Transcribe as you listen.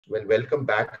Well, welcome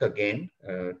back again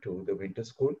to the winter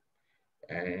school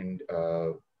and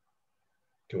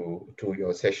to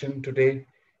your session today,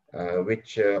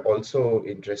 which also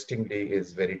interestingly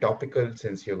is very topical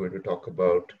since you're going to talk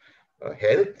about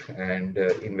health and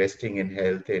investing in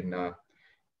health in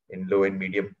low and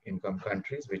medium income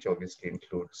countries, which obviously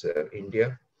includes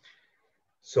India.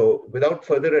 So without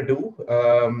further ado,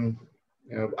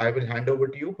 I will hand over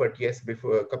to you. But yes,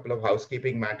 before a couple of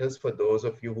housekeeping matters for those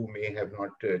of you who may have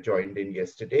not joined in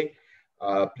yesterday,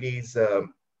 please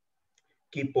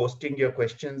keep posting your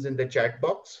questions in the chat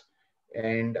box.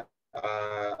 And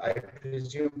I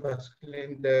presume,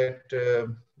 Pascaline,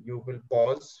 that you will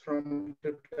pause from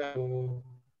time to time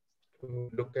to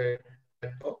look at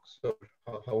that box, or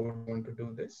how would you want to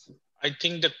do this? I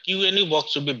think the Q&A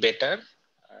box would be better.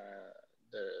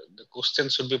 The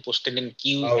questions should be posted in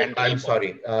Q Oh, and A I'm box.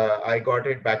 sorry. I got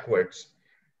it backwards.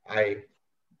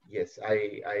 Yes,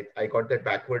 I got that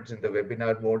backwards in the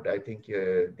webinar mode. I think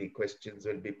the questions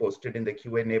will be posted in the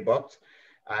Q&A box,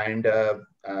 and the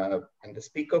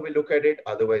speaker will look at it.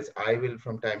 Otherwise, I will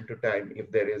from time to time,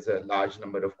 if there is a large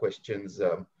number of questions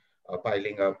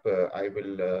piling up, I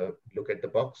will look at the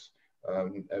box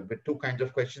with two kinds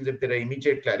of questions. If there are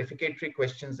immediate clarificatory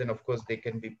questions, then of course they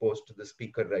can be posed to the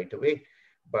speaker right away.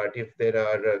 But if there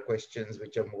are questions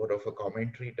which are more of a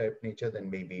commentary type nature, then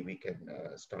maybe we can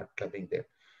start clubbing there.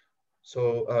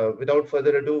 So without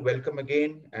further ado, welcome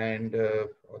again. And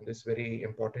on this very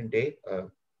important day,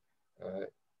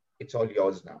 it's all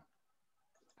yours now.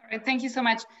 All right, thank you so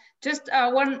much. Just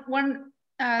one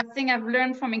thing I've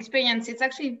learned from experience, it's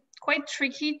actually quite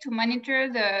tricky to monitor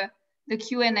the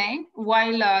Q&A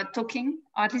while talking,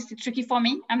 or at least it's tricky for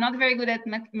me. I'm not very good at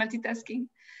multitasking.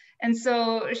 And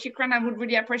so, Shreekant, I would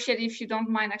really appreciate if you don't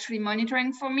mind actually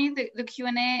monitoring for me the Q&A,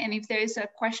 and if there is a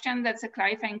question that's a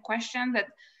clarifying question that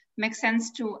makes sense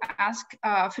to ask,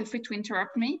 feel free to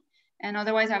interrupt me. And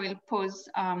otherwise, I will pause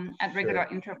at regular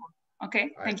intervals. Okay,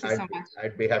 thank you so much.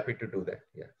 I'd be happy to do that.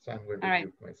 Yeah, so I'm going to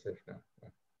mute myself now. Yeah.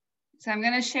 So I'm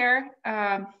going to share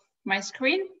my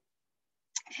screen,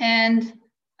 and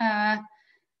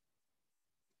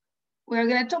we're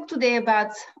going to talk today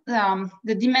about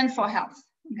the demand for health.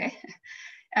 Okay.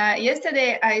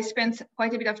 Yesterday, I spent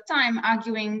quite a bit of time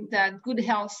arguing that good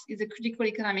health is a critical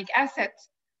economic asset,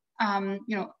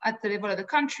 you know, at the level of the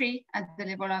country, at the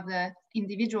level of the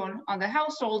individual or the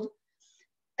household.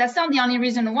 That's not the only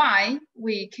reason why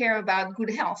we care about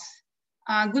good health.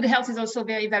 Good health is also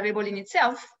very valuable in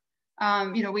itself.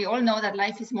 You know, we all know that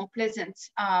life is more pleasant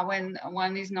when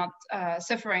one is not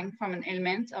suffering from an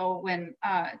ailment, or when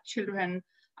children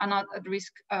are not at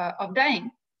risk of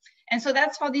dying. And so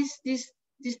that's for these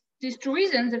two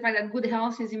reasons: the fact that good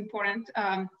health is important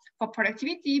for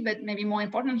productivity, but maybe more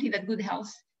importantly, that good health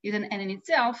is an end in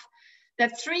itself.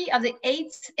 That 3 of the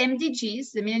 8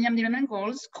 MDGs, the Millennium Development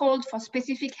Goals, called for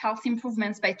specific health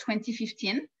improvements by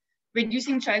 2015,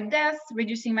 reducing child death,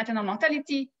 reducing maternal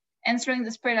mortality, and slowing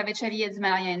the spread of HIV, AIDS,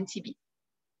 malaria, and TB.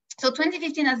 So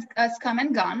 2015 has come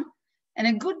and gone, and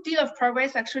a good deal of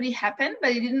progress actually happened,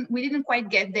 but we didn't quite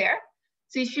get there.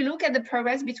 So if you look at the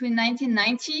progress between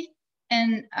 1990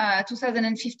 and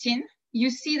 2015, you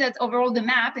see that overall the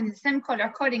map, and the same color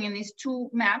coding in these two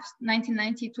maps,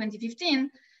 1990, 2015,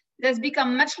 it has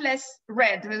become much less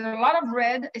red. There's a lot of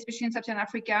red, especially in Sub-Saharan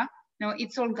Africa. You know,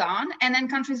 it's all gone. And then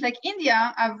countries like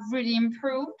India have really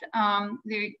improved.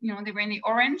 They were in the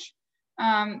orange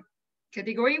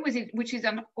category, which is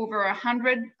over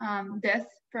 100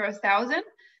 deaths per 1,000.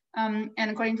 And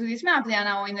according to this map, they are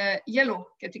now in the yellow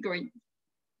category,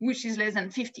 which is less than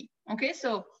 50. Okay,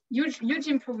 so huge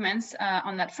improvements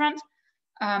on that front.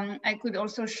 I could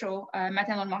also show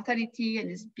maternal mortality,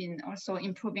 and it's been also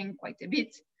improving quite a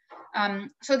bit.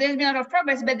 So there's been a lot of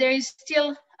progress, but there is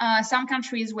still some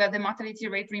countries where the mortality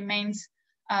rate remains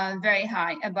very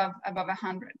high, above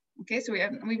 100. Okay, so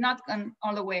we've not gone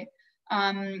all the way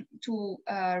to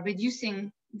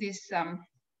reducing these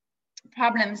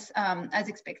problems as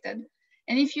expected.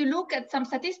 And if you look at some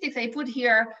statistics, I put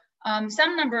here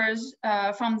some numbers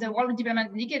from the World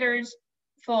Development Indicators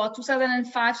for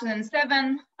 2005,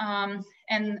 2007,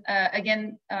 and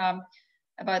again,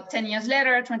 about 10 years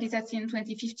later, 2013,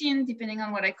 2015, depending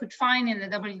on what I could find in the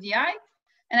WDI.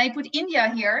 And I put India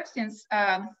here, since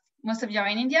most of you are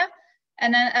in India,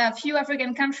 and then a few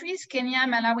African countries, Kenya,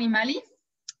 Malawi, Mali.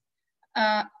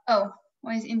 Oh,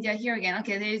 why is India here again?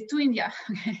 Okay, there is 2 India.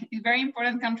 Okay, it's a very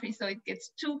important country, so it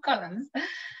gets 2 columns.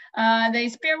 There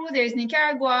is Peru, there is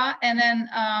Nicaragua, and then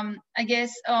I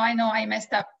guess, oh, I know I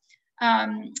messed up.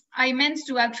 I meant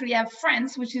to actually have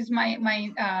France, which is my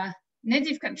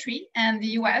native country, and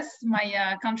the US,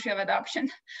 my country of adoption.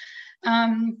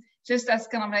 just as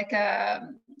kind of like a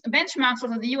benchmark. So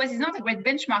the US is not a great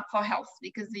benchmark for health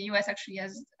because the US actually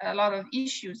has a lot of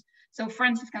issues. So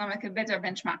France is kind of like a better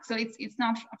benchmark. So it's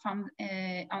not from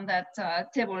on that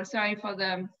table. Sorry for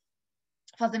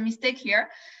the mistake here,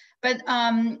 but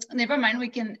never mind. We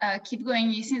can keep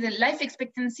going. You see the life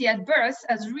expectancy at birth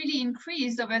has really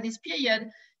increased over this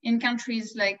period in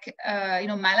countries like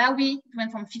Malawi, it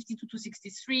went from 52 to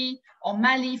 63, or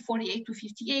Mali 48 to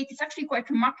 58. It's actually quite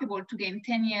remarkable to gain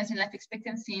 10 years in life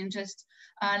expectancy in just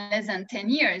less than 10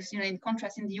 years. In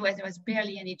contrast, in the US, there was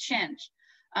barely any change.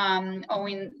 Or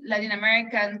in Latin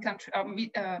American countries,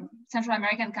 Central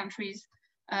American countries,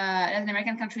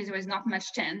 there was not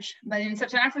much change. But in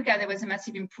Southern Africa, there was a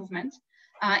massive improvement.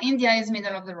 India is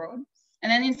middle of the road.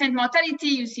 And then infant mortality,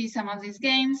 you see some of these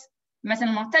gains.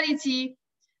 Maternal mortality,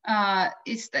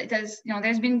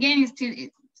 there's been gains,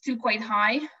 still quite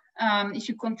high. If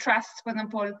you contrast, for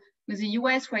example, with the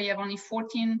US, where you have only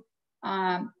 14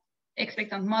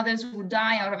 expectant mothers who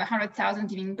die out of 100,000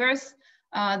 giving birth,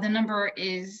 the number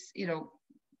is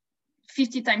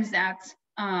 50 times that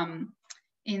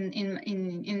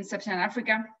in Sub-Saharan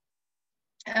Africa.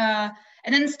 And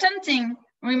then stunting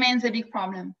remains a big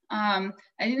problem. I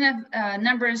didn't have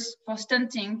numbers for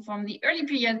stunting from the early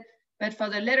period, but for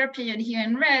the later period here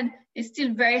in red, it's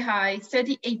still very high.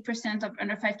 38% of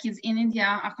under 5 kids in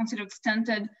India are considered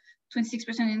stunted,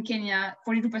 26% in Kenya,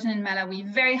 42% in Malawi,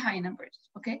 very high numbers,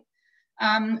 okay?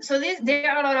 So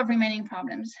there are a lot of remaining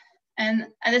problems. And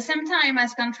at the same time,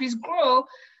 as countries grow,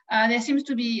 there seems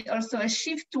to be also a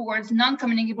shift towards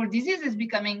non-communicable diseases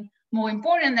becoming more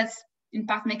important. That's in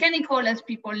part mechanical. As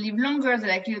people live longer, the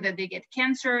likelihood that they get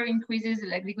cancer increases, the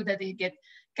likelihood that they get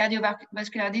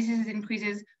cardiovascular diseases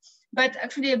increases. But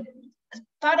actually,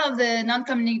 part of the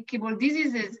non-communicable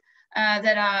diseases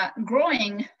that are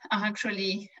growing are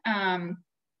actually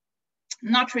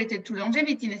not related to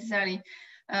longevity necessarily.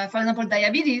 For example,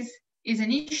 diabetes is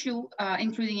an issue,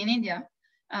 including in India,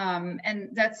 and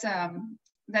that's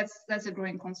a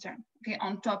growing concern. Okay,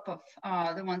 on top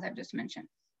of the ones I've just mentioned.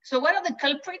 So, what are the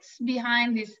culprits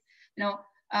behind this?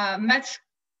 Much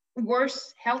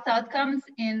worse health outcomes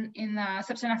in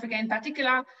Sub-Saharan Africa in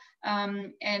particular,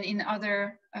 and in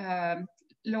other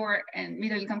lower and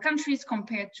middle income countries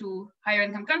compared to higher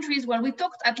income countries. Well, we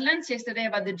talked at length yesterday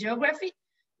about the geography,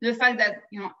 the fact that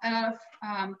a lot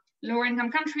of lower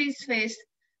income countries face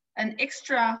an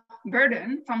extra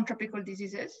burden from tropical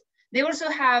diseases. They also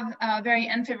have a very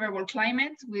unfavorable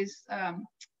climate with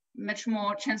much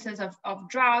more chances of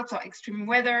droughts or extreme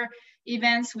weather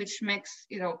events, which makes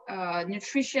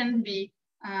nutrition be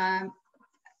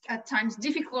at times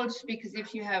difficult, because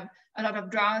if you have a lot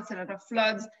of droughts, a lot of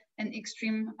floods, and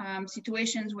extreme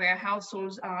situations where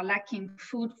households are lacking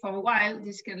food for a while,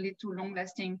 this can lead to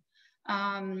long-lasting,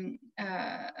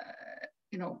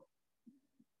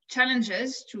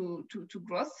 challenges to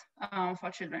growth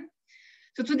for children.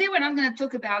 So today we're not going to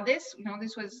talk about this.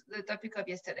 This was the topic of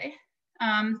yesterday.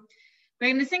 We're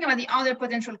going to think about the other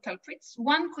potential culprits.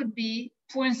 One could be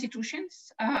poor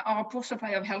institutions or poor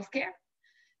supply of healthcare.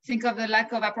 Think of the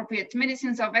lack of appropriate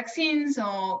medicines or vaccines,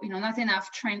 or not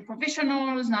enough trained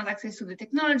professionals, not access to the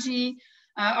technology,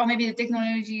 or maybe the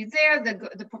technology is there,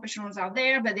 the professionals are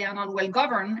there, but they are not well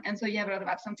governed, and so you have a lot of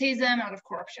absenteeism, a lot of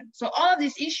corruption. So all of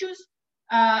these issues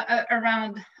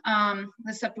around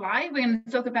the supply, we're going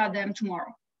to talk about them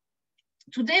tomorrow.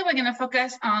 Today we're going to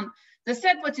focus on the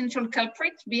third potential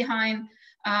culprit behind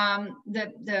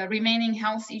the remaining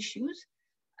health issues,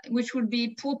 which would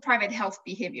be poor private health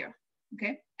behavior.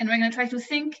 Okay, and we're going to try to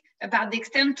think about the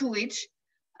extent to which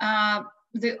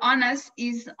the onus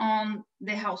is on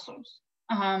the households,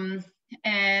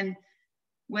 and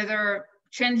whether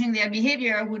changing their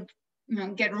behavior would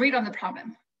get rid of the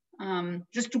problem.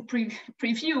 Just to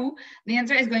preview, the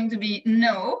answer is going to be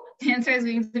no. The answer is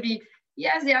going to be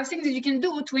yes, there are things that you can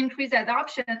do to increase the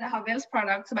adoption of health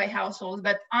products by households,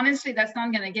 but honestly, that's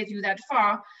not going to get you that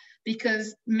far,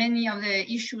 because many of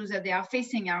the issues that they are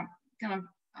facing are kind of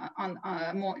on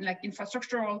more like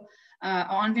infrastructural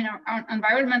or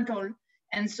environmental.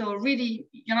 And so really,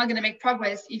 you're not going to make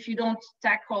progress if you don't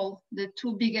tackle the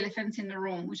two big elephants in the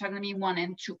room, which are going to be 1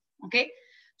 and 2. Okay.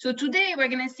 So today we're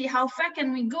going to see how far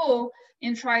can we go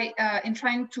in trying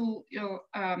to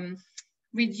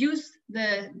reduce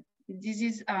the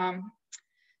disease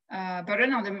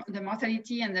burden, or the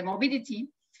mortality and the morbidity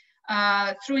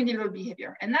through individual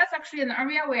behavior. And that's actually an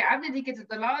area where I've dedicated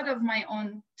a lot of my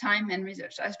own time and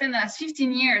research. I spent the last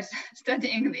 15 years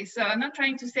studying this. So I'm not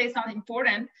trying to say it's not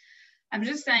important. I'm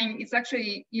just saying it's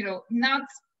actually, not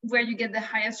where you get the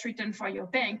highest return for your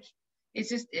bank. It's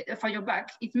just for your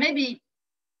buck. It may be,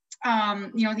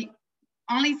 on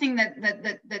only thing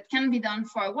that can be done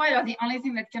for a while, or the only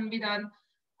thing that can be done,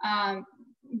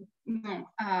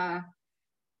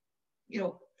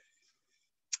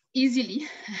 easily.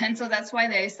 And so that's why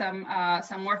there is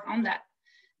some work on that.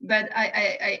 But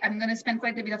I'm going to spend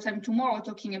quite a bit of time tomorrow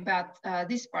talking about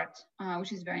this part,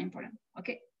 which is very important.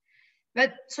 Okay.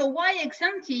 But so why ex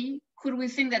ante could we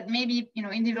think that maybe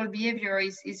individual behavior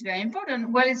is very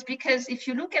important? Well, it's because if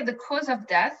you look at the cause of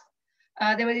death,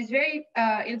 there was this very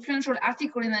influential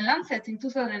article in The Lancet in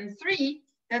 2003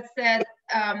 that said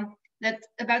that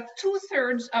about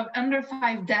 2/3 of under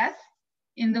 5 deaths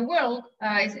in the world,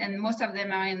 and most of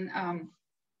them are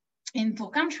in poor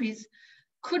countries,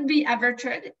 could be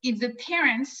averted if the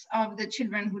parents of the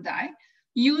children who die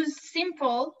use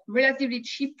simple, relatively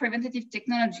cheap preventative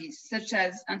technologies, such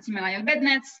as anti-malarial bed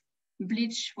nets,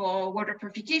 bleach for water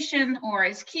purification,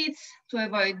 ORS kits to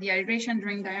avoid dehydration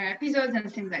during diarrhea episodes,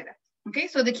 and things like that. Okay,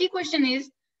 so the key question is,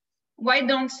 why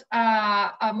don't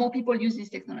more people use these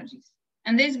technologies?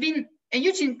 And there's been a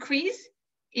huge increase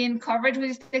in coverage with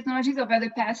these technologies over the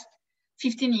past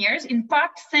 15 years, in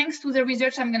part thanks to the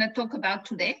research I'm going to talk about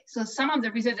today. So some of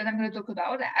the research that I'm going to talk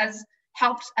about has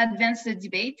helped advance the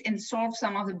debate and solve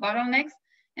some of the bottlenecks.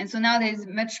 And so now there's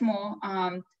much more,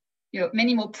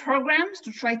 many more programs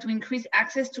to try to increase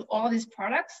access to all these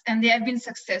products, and they have been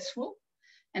successful,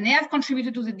 and they have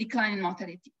contributed to the decline in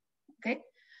mortality. Okay,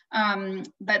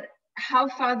 but how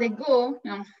far they go,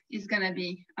 is going to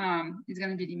be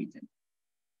limited.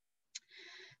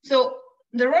 So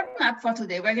the roadmap for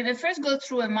today, we're going to first go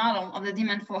through a model of the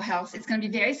demand for health. It's going to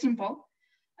be very simple.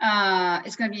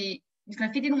 It's going to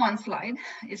fit in one slide.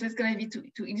 It's just going to be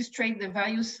to illustrate the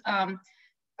various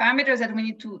parameters that we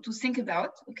need to think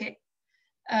about. Okay.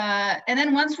 And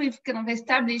then once we've kind of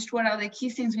established what are the key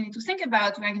things we need to think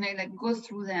about, we're going to go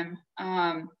through them,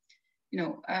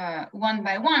 one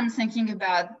by one, thinking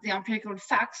about the empirical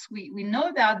facts we know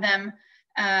about them,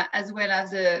 as well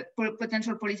as the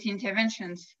potential policy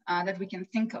interventions that we can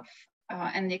think of,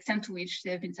 and the extent to which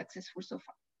they have been successful so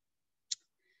far.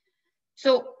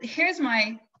 So here's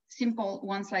my simple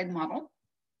one-slide model.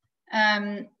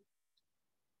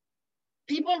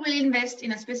 People will invest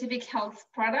in a specific health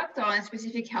product or a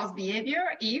specific health behavior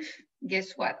if,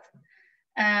 guess what?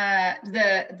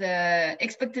 The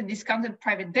expected discounted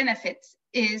private benefit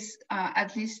is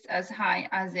at least as high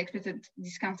as the expected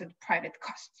discounted private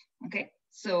cost. Okay,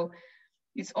 so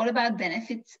it's all about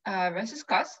benefit versus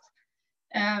cost,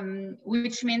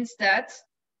 which means that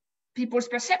people's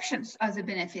perceptions of the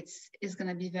benefits is going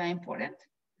to be very important.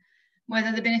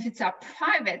 Whether the benefits are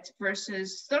private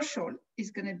versus social is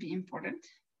going to be important.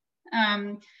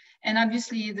 And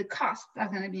obviously the costs are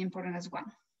going to be important as well.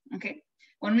 Okay.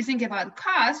 When we think about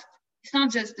cost, it's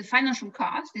not just the financial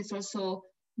cost, it's also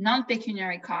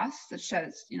non-pecuniary costs, such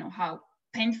as, how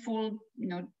painful,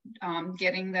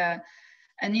 getting a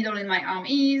needle in my arm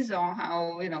is, or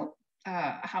how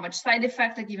much side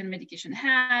effect a given medication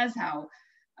has, how,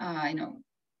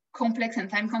 complex and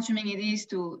time consuming it is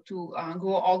to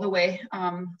go all the way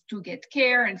to get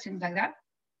care and things like that.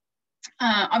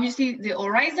 Obviously the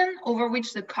horizon over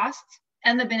which the costs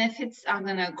and the benefits are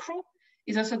going to accrue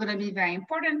is also going to be very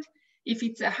important. If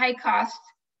it's a high cost,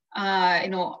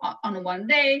 on one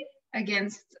day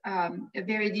against a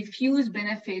very diffuse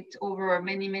benefit over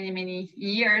many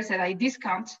years that I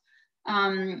discount,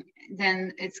 then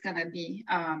it's going to be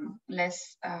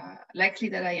less likely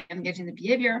that I engage in the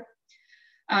behavior.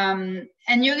 And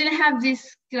you're going to have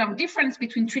this difference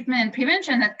between treatment and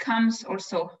prevention that comes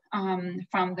also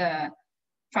from that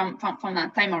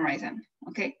time horizon.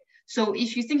 Okay, so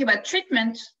if you think about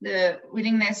treatment, the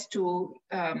willingness to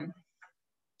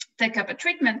take up a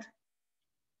treatment,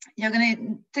 you're going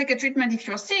to take a treatment if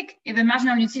you're sick if the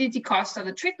marginal utility cost of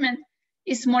the treatment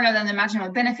is smaller than the marginal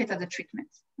benefit of the treatment.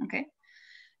 Okay,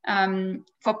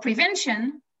 for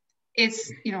prevention,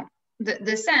 it's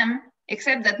the same,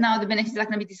 except that now the benefits are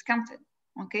going to be discounted.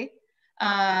 Okay,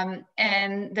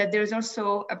 and that there's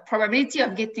also a probability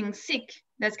of getting sick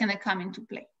that's going to come into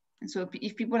play. And so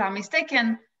if people are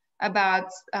mistaken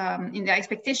about in their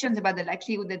expectations about the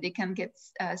likelihood that they can get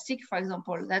sick, for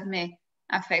example, that may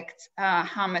affect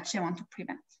how much they want to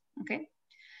prevent. Okay,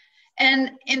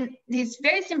 and in this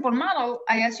very simple model,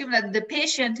 I assume that the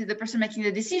patient is the person making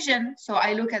the decision. So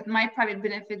I look at my private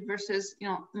benefit versus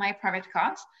my private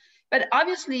cost. But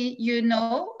obviously,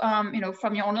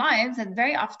 from your own lives that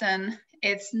very often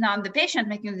it's not the patient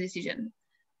making the decision.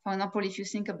 For example, if you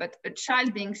think about a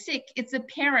child being sick, it's the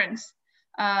parents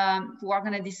who are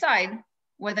going to decide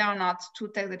whether or not to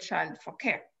take the child for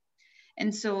care.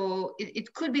 And so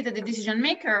it could be that the decision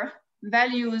maker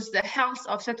values the health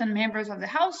of certain members of the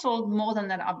household more than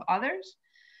that of others.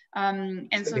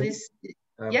 And so this,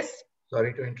 yes?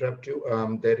 Sorry to interrupt you.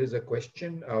 There is a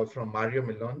question from Mario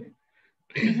Milone.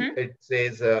 It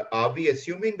says, are we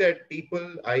assuming that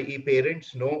people, i.e.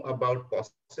 parents, know about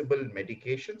possible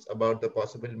medications, about the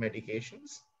possible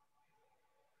medications?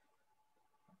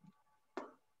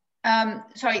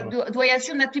 Sorry, do I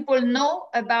assume that people know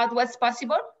about what's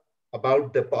possible?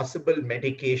 About the possible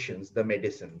medications, the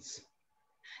medicines.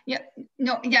 Yeah,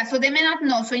 no, yeah, so they may not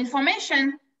know. So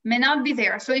information may not be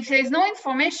there. So if there is no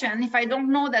information, if I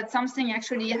don't know that something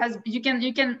actually has, you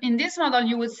can, in this model,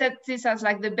 you would set this as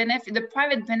like the benefit, the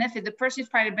private benefit, the perceived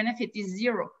private benefit is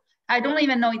 0. I don't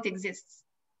even know it exists.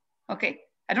 Okay,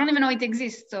 I don't even know it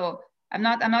exists. So I'm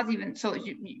not even, so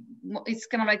it's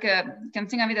kind of like you can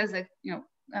think of it as a,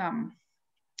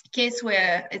 case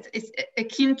where it's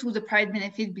akin to the private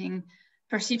benefit being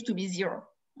perceived to be 0.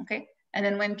 Okay. And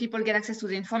then when people get access to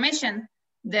the information,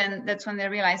 then that's when they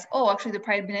realize, oh, actually the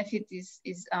private benefit is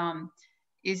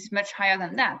much higher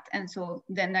than that. And so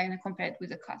then they're going to compare it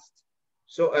with the cost.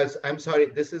 So I'm sorry,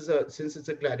 this is since it's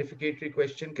a clarificatory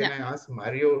question, can I ask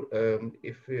Mario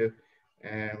if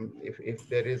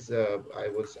there is, I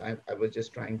was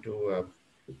just trying to.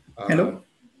 Hello?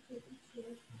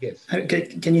 Yes.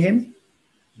 Can you hear me?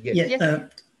 Yes. Yeah. Yes.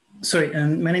 Sorry,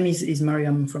 my name is Mario.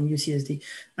 I'm from UCSD.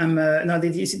 No,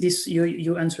 this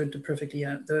you answered perfectly.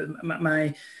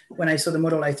 When I saw the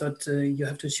model, I thought you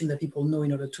have to assume that people know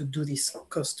in order to do this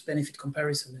cost-benefit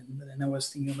comparison, and I was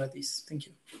thinking about this. Thank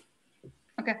you.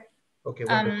 Okay. Okay.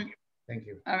 Wonderful. Thank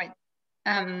you. All right.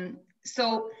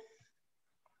 So,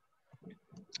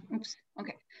 oops.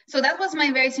 Okay. So that was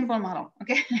my very simple model.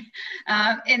 Okay.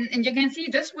 And you can see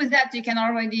just with that you can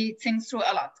already think through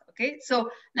a lot. Okay, so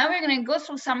now we're going to go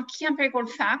through some key empirical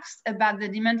facts about the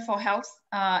demand for health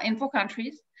in 4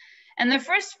 countries. And the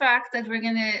first fact that we're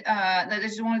going to, that I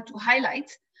just wanted to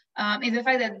highlight is the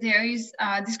fact that there is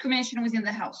discrimination within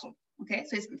the household. Okay,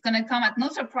 so it's going to come at no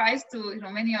surprise to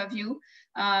many of you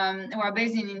who are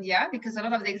based in India, because a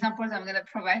lot of the examples I'm going to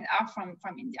provide are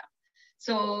from India.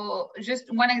 So just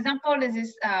one example is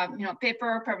this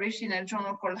paper published in a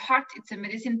journal called Heart. It's a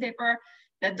medicine paper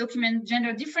that document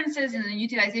gender differences in the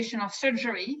utilization of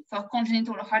surgery for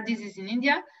congenital heart disease in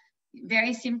India.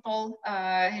 Very simple,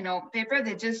 paper.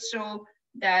 They just show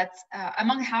that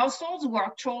among households who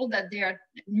are told that their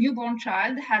newborn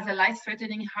child has a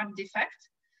life-threatening heart defect,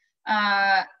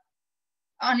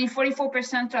 only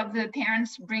 44% of the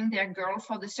parents bring their girl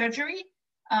for the surgery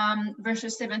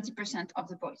versus 70% of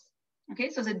the boys.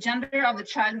 Okay, so the gender of the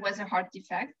child was a heart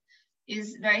defect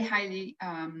is very highly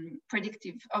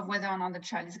predictive of whether or not the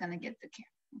child is going to get the care.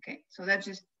 Okay, so that's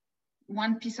just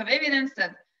one piece of evidence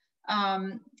that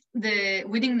the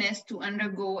willingness to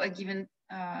undergo a given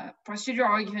procedure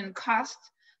or a given cost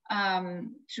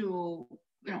to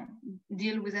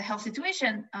deal with a health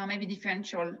situation may be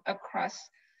differential across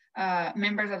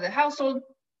members of the household.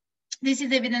 This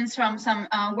is evidence from some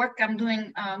work I'm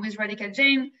doing with Radhika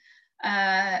Jain,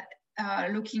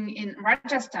 looking in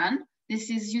Rajasthan. This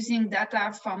is using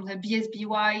data from the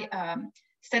BSBY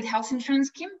State Health Insurance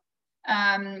Scheme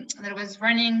that was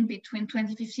running between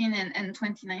 2015 and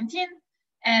 2019.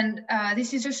 And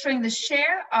this is just showing the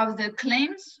share of the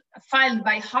claims filed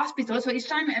by hospitals. So each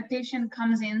time a patient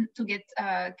comes in to get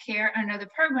care under the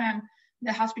program,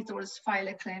 the hospitals file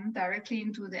a claim directly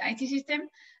into the IT system.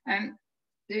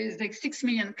 There's like 6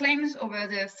 million claims over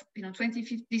the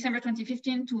December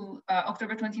 2015 to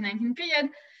October 2019 period.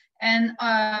 And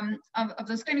of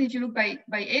those claims, if you look by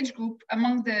age group,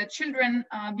 among the children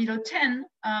below 10,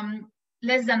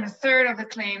 less than a third of the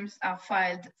claims are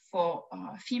filed for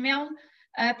female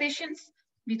patients.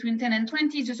 Between 10 and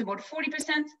 20, just about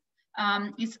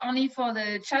 40%. It's only for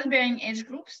the childbearing age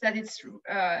groups that it's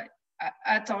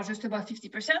at or just about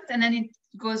 50%, and then it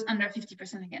goes under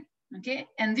 50% again. Okay,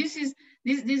 and this is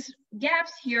these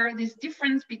gaps here, this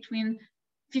difference between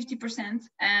 50%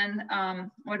 and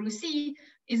what we see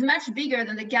is much bigger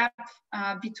than the gap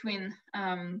between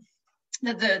the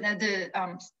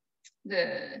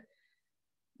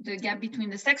gap between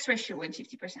the sex ratio and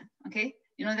 50%. Okay,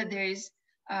 you know that there is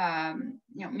there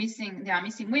are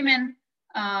missing women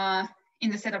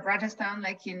in the state of Rajasthan,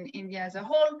 like in India as a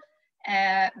whole,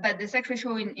 but the sex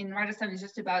ratio in Rajasthan is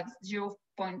just about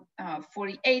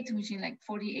 0.48, which is like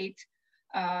 48%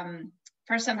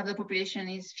 of the population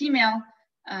is female,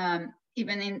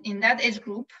 even in that age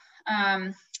group.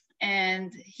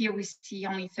 And here we see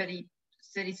only 33%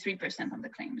 of the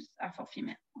claims are for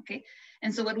female. Okay,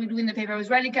 and so what we do in the paper with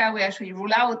Radhika, we actually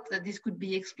rule out that this could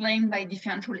be explained by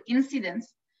differential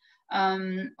incidence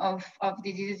of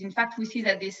diseases. In fact, we see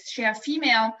that this share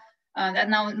female that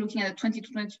now looking at the 20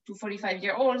 to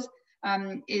 45-year-olds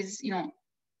is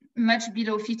much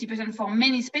below 50% for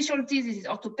many specialties. This is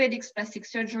orthopedics, plastic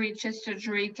surgery, chest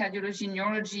surgery, cardiology,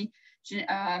 neurology,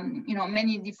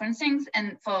 many different things.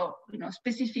 And for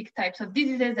specific types of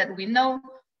diseases that we know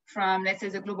from, let's say,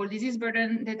 the global disease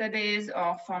burden database,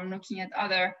 or from looking at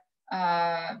other,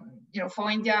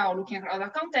 for India or looking at other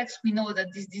contexts, we know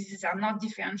that these diseases are not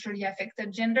differentially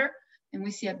affected gender, and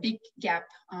we see a big gap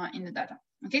in the data.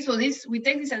 Okay, so we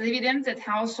take this as evidence that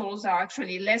households are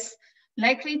actually less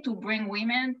likely to bring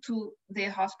women to the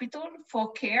hospital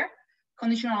for care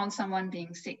conditional on someone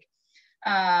being sick.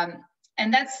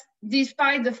 And that's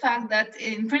despite the fact that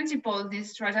in principle,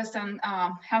 this Rajasthan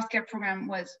healthcare program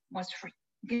was free.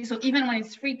 Okay, so even when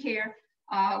it's free care,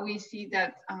 we see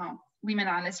that women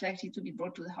are less likely to be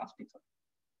brought to the hospital.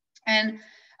 And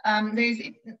there's,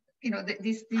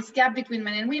 this gap between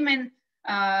men and women,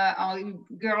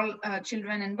 girl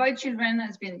children and boy children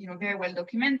has been, very well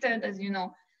documented, as you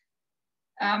know.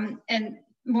 And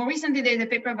more recently, there's a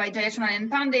paper by Jayachal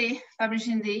and Pandey published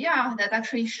in the ER that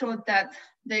actually showed that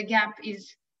the gap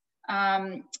is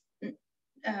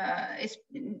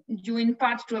due in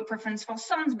part to a preference for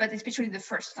sons, but especially the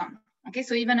first son. Okay,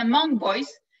 so even among boys,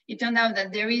 it turned out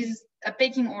that there is a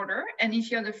pecking order, and if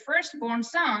you're the firstborn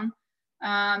son,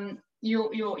 you're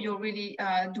really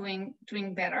doing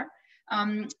better.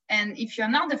 And if you're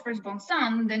not the firstborn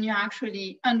son, then you're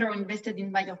actually underinvested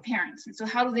in by your parents. And so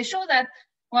how do they show that?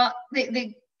 Well,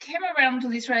 they came around to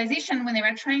this realization when they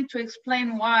were trying to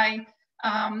explain why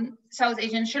South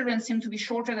Asian children seem to be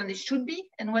shorter than they should be,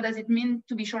 and what does it mean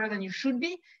to be shorter than you should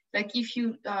be? Like if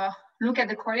you look at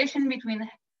the correlation between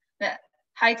the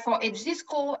height for age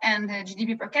score and the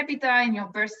GDP per capita in your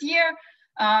birth year,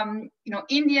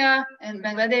 India and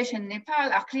Bangladesh and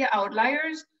Nepal are clear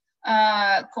outliers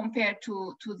compared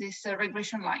to this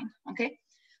regression line, okay?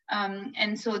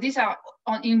 And so these are,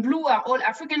 in blue are all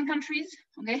African countries,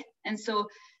 okay? And so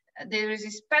there is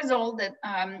this puzzle that,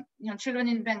 children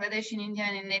in Bangladesh, in India,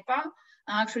 and in Nepal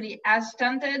are actually as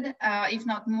stunted, if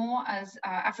not more, as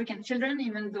African children,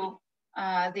 even though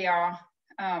they are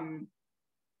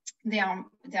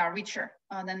richer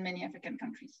than many African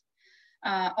countries.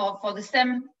 Or for the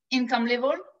same income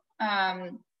level,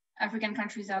 African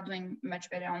countries are doing much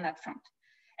better on that front.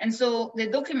 And so they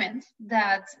document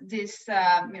that this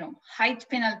height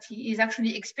penalty is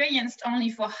actually experienced only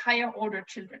for higher order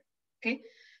children. Okay,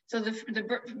 so the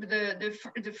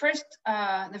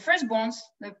firstborns,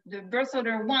 the birth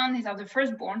order one, these are the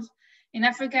firstborns. In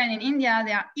Africa and in India,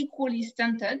 they are equally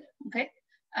stunted. Okay,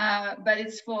 but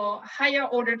it's for higher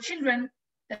order children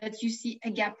that you see a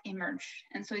gap emerge.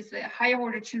 And so it's the higher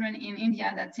order children in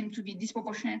India that seem to be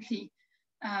disproportionately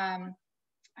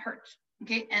hurt.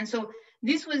 Okay, and so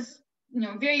this was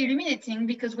very illuminating,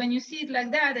 because when you see it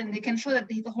like that, and they can show that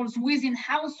it holds within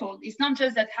household, it's not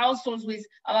just that households with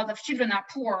a lot of children are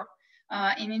poor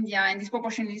in India and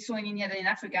disproportionately so in India than in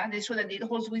Africa. They show that it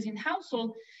holds within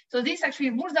household. So this actually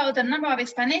rules out a number of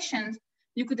explanations.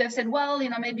 You could have said, well,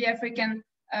 maybe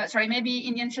maybe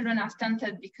Indian children are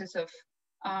stunted because of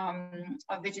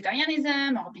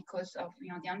vegetarianism, or because of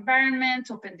the environment,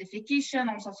 open defecation,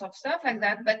 all sorts of stuff like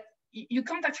that. But you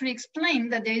can't actually explain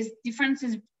that there is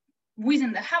differences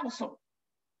within the household.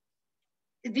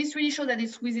 This really shows that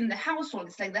it's within the household.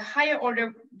 It's like the higher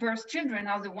order birth children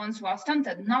are the ones who are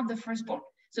stunted, not the firstborn.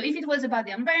 So if it was about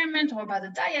the environment or about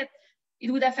the diet,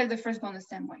 it would affect the firstborn the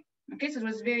same way. Okay, so it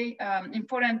was very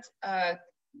important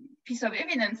piece of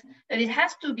evidence that it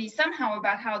has to be somehow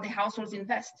about how the households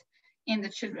invest in the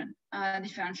children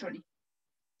differentially.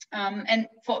 And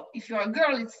if you're a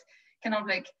girl, it's kind of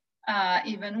like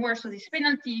even worse. So this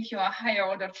penalty, if you're a higher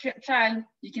order child,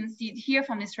 you can see it here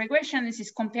from this regression. This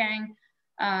is comparing,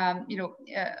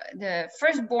 the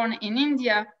firstborn in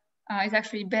India is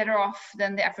actually better off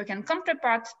than the African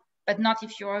counterpart, but not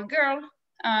if you're a girl,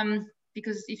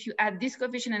 because if you add this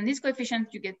coefficient and this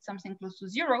coefficient, you get something close to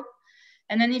 0.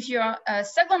 And then if you're a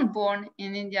second-born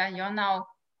in India, you're now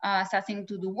starting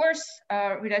to do worse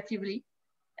relatively,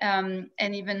 and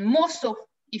even more so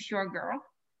if you're a girl.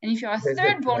 And if you're a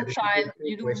third-born child,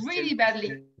 you do really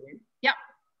badly. Yeah.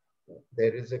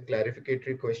 There is a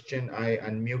clarificatory question. I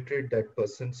unmuted that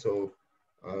person, so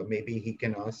maybe he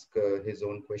can ask his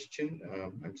own question.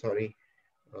 I'm sorry.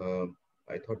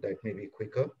 I thought that may be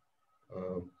quicker.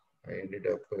 I ended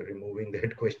up removing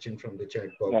that question from the chat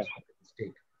box by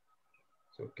mistake.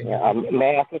 So can you...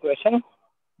 May I ask a question?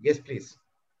 Yes, please.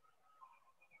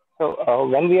 So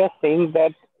when we are saying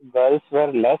that girls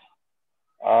were less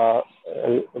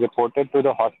reported to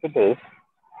the hospitals,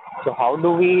 so how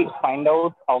do we find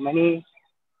out how many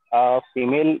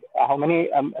females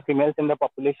in the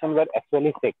population were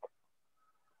actually sick?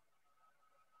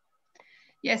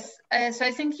 Yes, so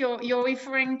I think you're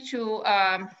referring to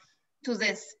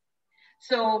this.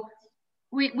 So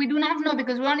we do not know,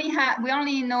 because we only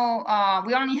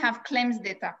have claims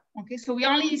data. Okay, so we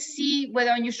only see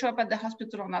whether you show up at the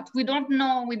hospital or not. We don't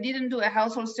know. We didn't do a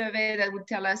household survey that would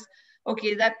tell us,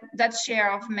 okay, that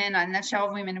share of men and that share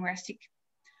of women were sick.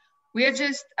 We are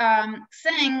just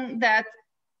saying that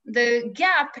the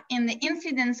gap in the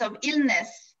incidence of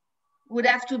illness would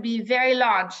have to be very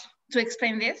large to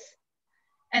explain this.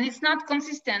 And it's not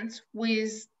consistent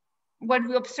with what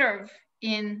we observe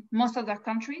in most other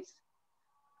countries,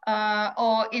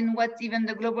 or in what even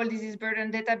the Global Disease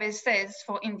Burden Database says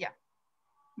for India.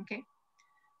 Okay,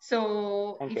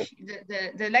 so if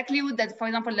the likelihood that, for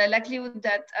example, the likelihood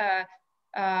that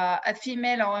a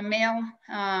female or a male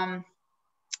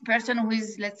person who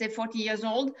is, let's say, 40 years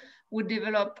old would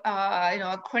develop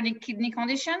a chronic kidney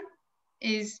condition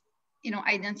is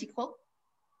identical.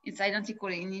 It's identical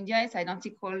in India, it's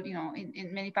identical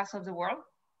in many parts of the world.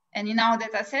 And in our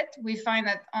data set, we find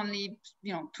that only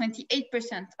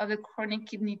 28% of the chronic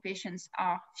kidney patients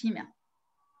are female.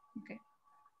 Okay,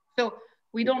 so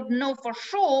we don't know for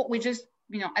sure. We just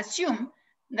assume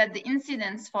that the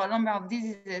incidence for a number of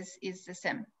diseases is the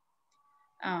same.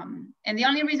 And the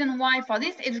only reason why for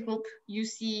this age group you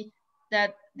see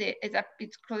that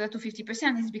it's closer to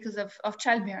 50% is because of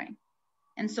childbearing.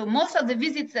 And so most of the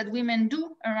visits that women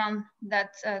do around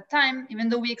that time, even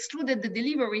though we excluded the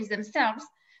deliveries themselves,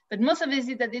 but most of the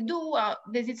visits that they do are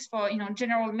visits for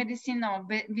general medicine or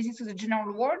visits to the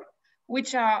general ward,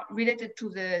 which are related to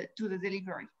the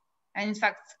delivery. And in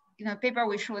fact, in a paper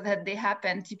we show that they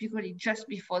happen typically just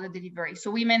before the delivery.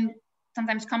 So women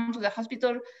sometimes come to the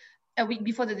hospital a week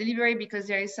before the delivery because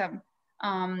there is some,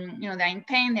 they're in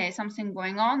pain, there is something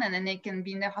going on, and then they can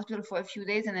be in the hospital for a few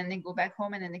days, and then they go back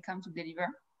home, and then they come to deliver.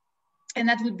 And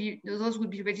those would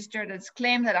be registered as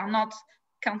claims that are not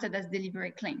counted as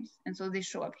delivery claims, and so they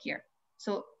show up here.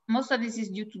 So most of this is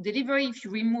due to delivery. If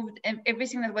you removed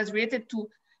everything that was related to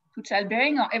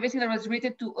childbearing or everything that was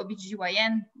related to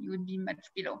OBGYN, you would be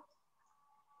much below.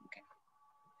 Okay.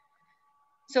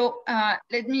 So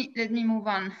let me move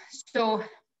on. So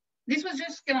this was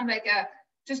just kind of like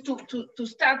just to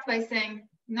start by saying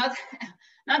not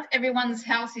everyone's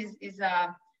health is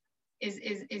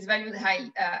valued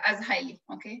as highly,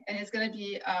 okay? And it's going to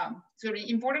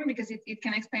be important because it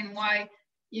can explain why,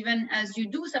 even as you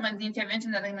do some of the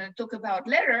intervention that I'm going to talk about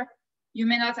later, you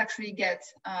may not actually get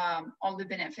all the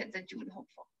benefits that you would hope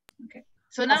for. Okay.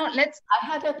 So now I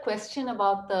had a question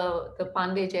about the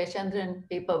Pandey Jayachandran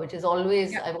paper, which is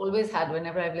always, I've always had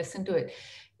whenever I've listened to it.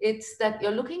 It's that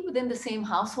you're looking within the same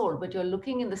household, but you're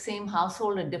looking in the same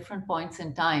household at different points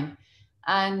in time.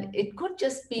 And it could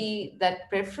just be that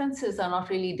preferences are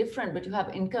not really different, but you have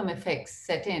income effects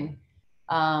set in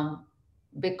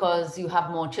because you have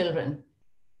more children.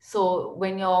 So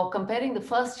when you're comparing the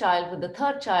first child with the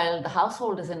third child, the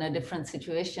household is in a different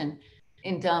situation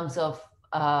in terms of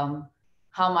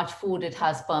how much food it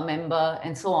has per member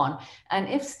and so on. And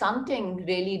if stunting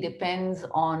really depends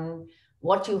on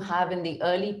what you have in the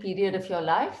early period of your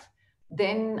life,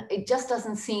 then it just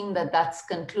doesn't seem that that's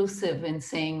conclusive in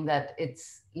saying that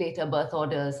its later birth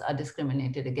orders are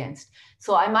discriminated against.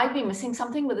 So I might be missing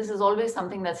something, but this is always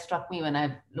something that struck me when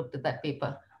I've looked at that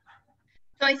paper.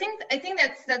 So I think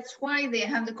that's why they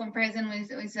have the comparison with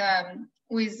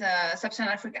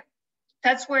Sub-Saharan Africa.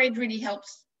 That's where it really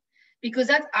helps, because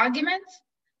that argument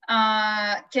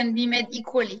can be made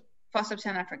equally for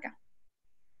Sub-Saharan Africa.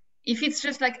 If it's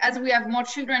just like, as we have more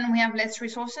children, we have less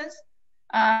resources,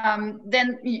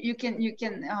 then you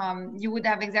would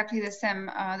have exactly the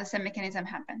same mechanism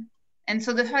happen. And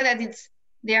so the fact that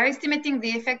they are estimating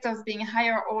the effect of being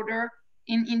higher order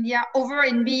in India over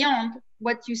and beyond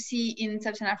what you see in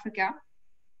Sub-Saharan Africa,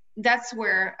 that's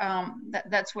where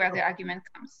the argument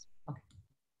comes.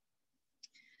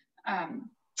 All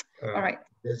right.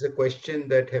 There's a question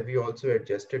that, have you also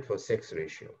adjusted for sex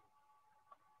ratio?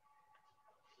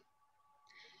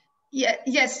 Yeah,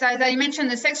 yes, as I mentioned,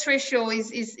 the sex ratio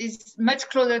is much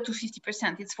closer to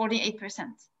 50%. It's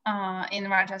 48% in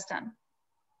Rajasthan.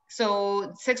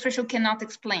 So sex ratio cannot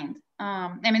explain.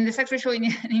 I mean, the sex ratio in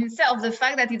itself, the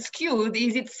fact that it's skewed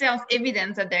is itself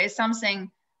evidence that there is something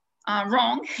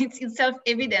wrong. It's itself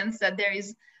evidence that there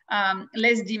is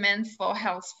less demand for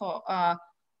health for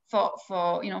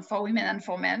women and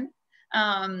for men.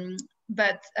 And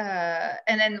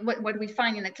then what we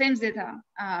find in the claims data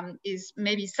is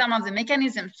maybe some of the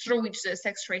mechanisms through which the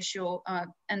sex ratio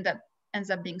ends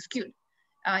up being skewed.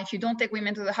 If you don't take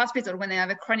women to the hospital when they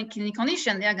have a chronic kidney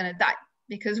condition, they are going to die,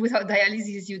 because without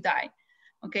dialysis, you die.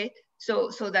 Okay,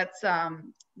 So that's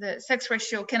the sex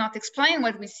ratio cannot explain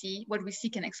what we see. What we see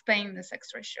can explain the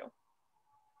sex ratio.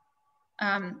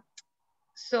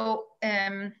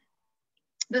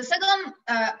 The second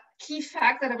key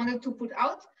fact that I wanted to put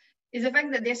out is the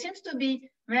fact that there seems to be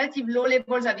relative low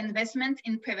levels of investment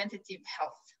in preventative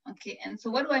health. Okay, and so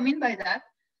what do I mean by that?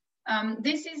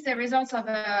 This is the results of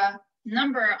a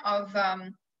number of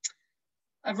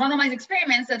randomized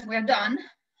experiments that were done,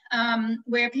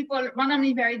 where people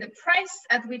randomly varied the price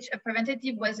at which a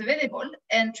preventative was available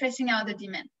and tracing out the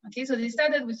demand. Okay, so they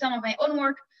started with some of my own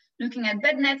work, looking at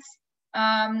bed nets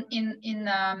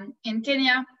in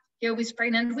Kenya. Here with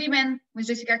pregnant women, with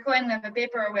Jessica Cohen, we have a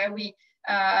paper where we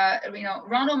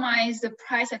randomize the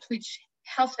price at which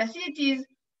health facilities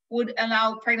would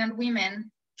allow pregnant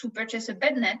women to purchase a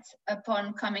bed net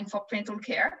upon coming for prenatal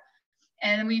care.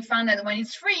 And we found that when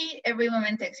it's free, every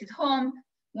woman takes it home.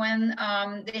 When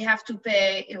they have to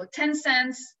pay 10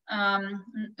 cents,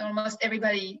 almost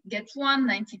everybody gets one,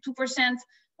 92%.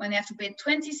 When they have to pay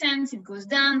 20 cents, it goes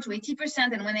down to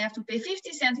 80%. And when they have to pay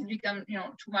 50 cents, it becomes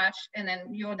too much, and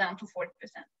then you're down to 40%.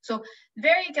 So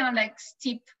very kind of like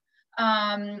steep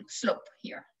slope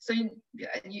here. So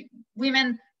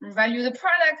women value the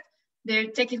product, they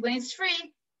take it when it's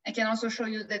free. I can also show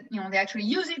you that they actually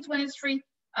use it when it's free,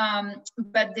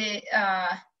 but they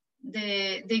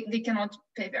cannot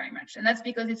pay very much, and that's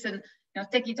because it's a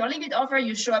take it or leave it offer.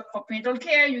 You show up for prenatal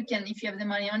care, you can, if you have the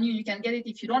money on you, you can get it.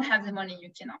 If you don't have the money, you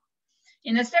cannot.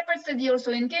 In a separate study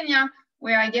also in Kenya,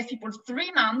 where I gave people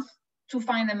 3 months to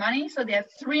find the money, so they have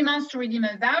 3 months to redeem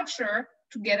a voucher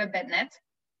to get a bed net,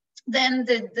 then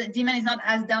the demand is not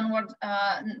as downward,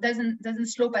 doesn't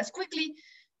slope as quickly.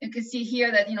 You can see here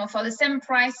that for the same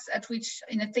price at which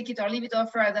in a take it or leave it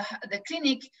offer at the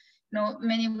clinic,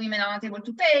 many women are not able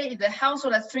to pay. If the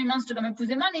household has 3 months to come up with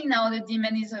the money, now the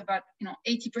demand is about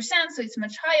 80%, so it's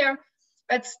much higher.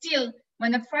 But still,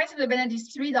 when the price of the bed net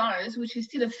is $3, which is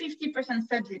still a 50%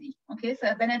 subsidy, okay? So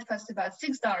a bed net costs about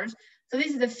 $6. So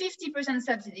this is a 50%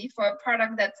 subsidy for a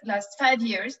product that lasts 5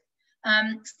 years.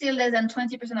 Still less than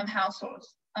 20% of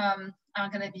households are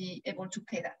gonna be able to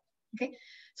pay that, okay?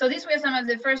 So these were some of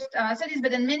the first studies,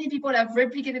 but then many people have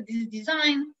replicated this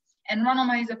design and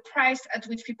randomized the price at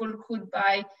which people could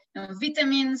buy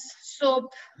vitamins,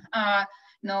 soap,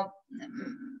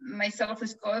 myself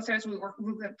with co-authors, we work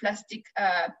with a plastic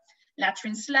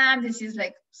latrine slab. This is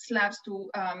like slabs to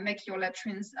make your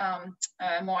latrines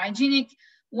more hygienic,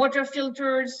 water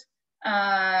filters,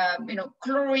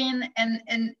 chlorine,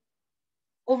 and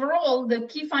overall, the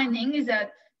key finding is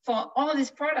that for all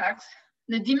these products,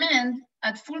 the demand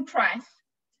at full price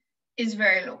is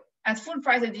very low. At full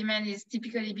price, the demand is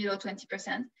typically below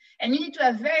 20%. And you need to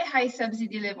have very high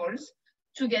subsidy levels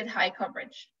to get high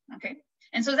coverage, okay?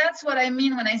 And so that's what I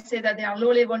mean when I say that there are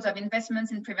low levels of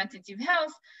investments in preventative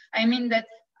health. I mean that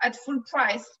at full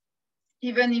price,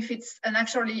 even if it's an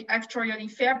actually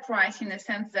fair price in the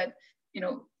sense that,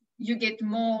 you get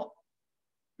more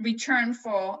return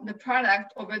for the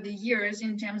product over the years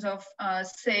in terms of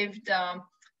saved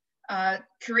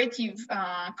curative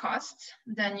costs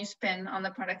than you spend on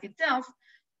the product itself,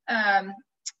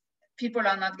 people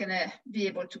are not gonna be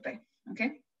able to pay,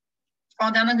 okay?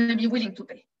 Or they're not gonna be willing to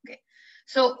pay, okay?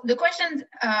 So the question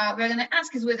we're gonna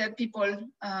ask is whether people,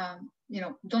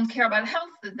 don't care about health,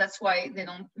 that's why they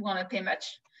don't wanna pay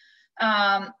much.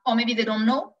 Or maybe they don't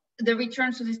know the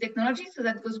returns to this technology, so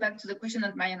that goes back to the question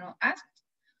that Mariano asked.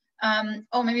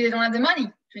 Or maybe they don't have the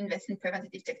money to invest in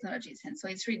preventative technologies. And so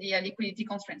it's really a liquidity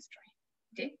constraint story,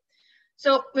 okay?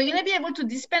 So we're gonna be able to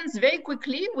dispense very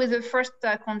quickly with the first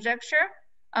conjecture.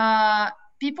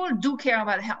 People do care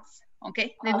about health,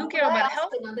 okay? They do care about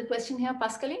health. Another question here,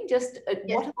 Pascaline, just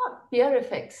what about peer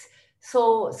effects?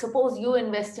 So suppose you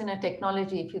invest in a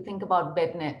technology, if you think about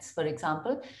bed nets, for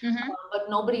example, but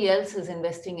nobody else is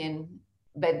investing in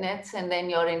bed nets, and then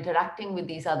you're interacting with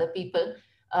these other people.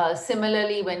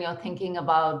 Similarly, when you're thinking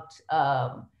about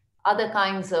other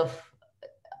kinds of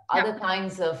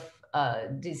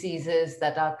diseases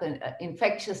that are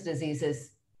infectious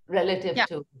diseases relative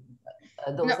to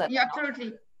those. No, yeah,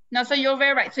 absolutely. No, so you're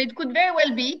very right. So it could very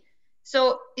well be.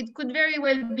 So it could very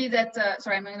well be that.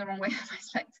 Sorry, I'm going the wrong way on my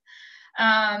slides.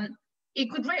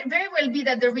 It could very well be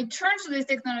that the returns to these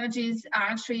technologies are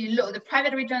actually low. The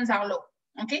private returns are low.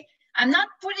 Okay, I'm not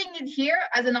putting it here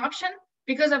as an option.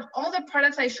 Because of all the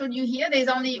products I showed you here, there's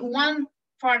only one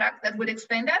product that would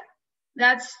explain that.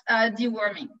 That's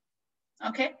deworming,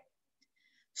 okay?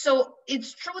 So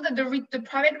it's true that the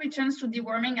private returns to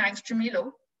deworming are extremely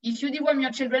low. If you deworm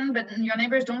your children, but your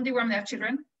neighbors don't deworm their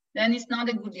children, then it's not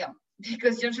a good deal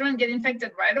because your children get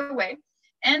infected right away.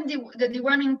 And the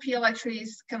deworming pill actually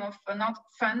is kind of not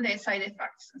fun, there's side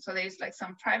effects. So there's like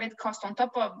some private cost on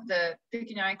top of the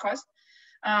pecuniary cost.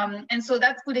 And so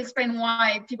that could explain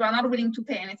why people are not willing to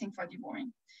pay anything for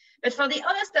deworming. But for the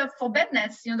other stuff, for bed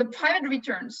nets, the private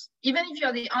returns, even if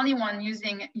you're the only one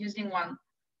using one,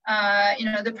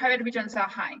 the private returns are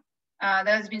high. That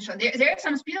has been shown. There are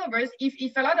some spillovers.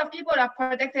 If a lot of people are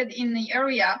protected in the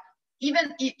area,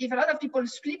 even if a lot of people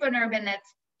sleep under a bed net,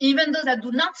 even those that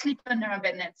do not sleep under a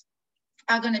bed net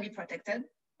are going to be protected.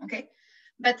 Okay,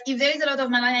 but if there is a lot of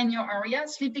malaria in your area,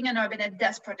 sleeping under a bed net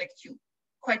does protect you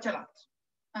quite a lot.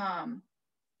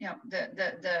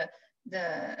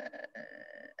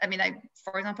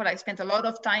 For example, I spent a lot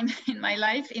of time in my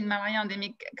life in malaria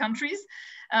endemic countries.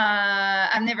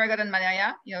 I've never gotten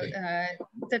malaria,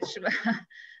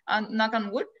 knock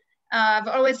on wood. I've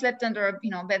always slept under,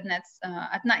 bed nets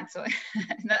at night. So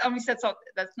that obviously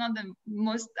that's not the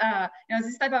most,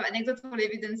 this type of anecdotal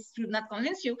evidence should not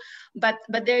convince you, but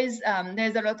there's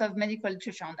a lot of medical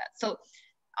literature on that. So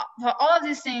for all of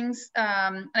these things,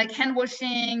 like hand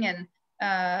washing and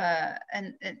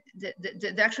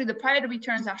actually the private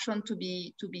returns are shown to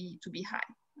be high.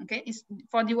 Okay,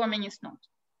 for deworming it's not.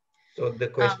 So the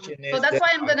question is. So that's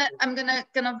why I'm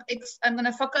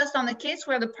gonna focus on the case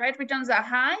where the private returns are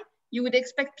high. You would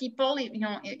expect people,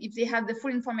 if they had the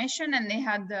full information and they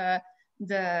had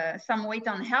some weight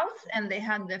on health and they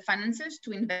had the finances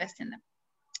to invest in them.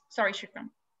 Sorry, Shreekant.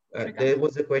 There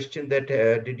was a question that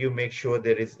did you make sure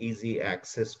there is easy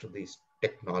access to these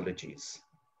technologies?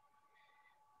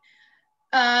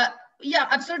 Yeah,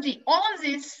 absolutely. All of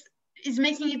this is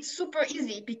making it super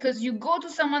easy because you go to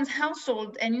someone's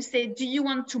household and you say, do you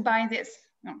want to buy this?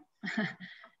 No. Do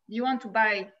you want to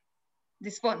buy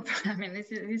this phone? I mean,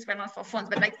 this is not for phones,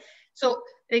 but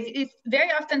it's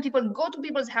very often people go to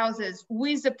people's houses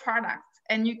with the product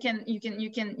and you can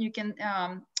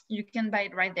buy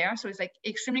it right there. So it's like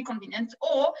extremely convenient.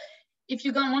 Or if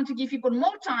you don't want to give people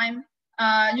more time,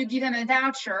 you give them a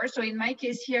voucher. So in my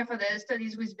case here for the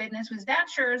studies with bed nets with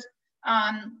vouchers,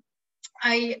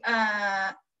 I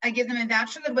gave them a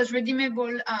voucher that was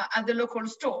redeemable at the local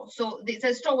store. So it's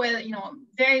a store where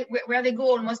where they go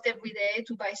almost every day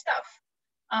to buy stuff.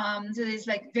 So there's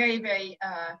like very, very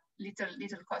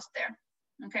little cost there.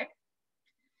 Okay.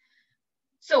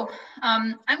 So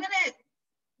I'm gonna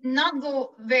not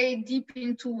go very deep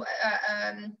into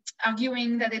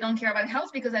arguing that they don't care about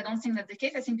health, because I don't think that's the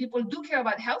case. I think people do care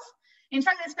about health. In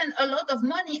fact, they spend a lot of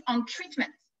money on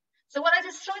treatment. So what I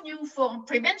just showed you for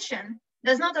prevention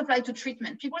does not apply to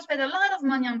treatment. People spend a lot of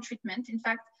money on treatment. In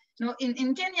fact,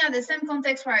 in Kenya, the same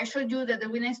context where I showed you that the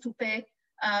willingness to pay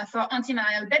for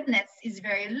anti-malarial bed nets is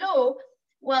very low.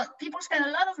 Well, people spend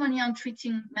a lot of money on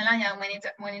treating malaria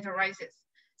when it arises.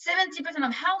 70%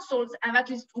 of households have at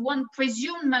least one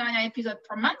presumed malaria episode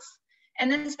per month,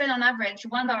 and then spend on average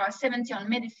 $1.70 on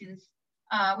medicines,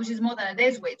 which is more than a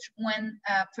day's wage when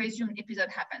a presumed episode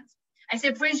happens. I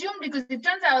say presumed because it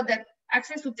turns out that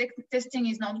access to testing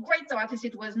is not great, or at least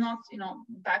it was not,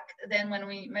 back then when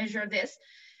we measured this.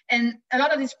 And a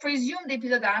lot of these presumed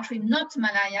episodes are actually not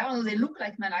malaria, although they look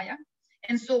like malaria.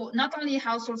 And so not only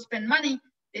households spend money,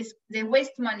 they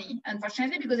waste money,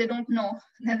 unfortunately, because they don't know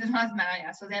that they don't have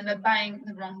malaria. So they end up buying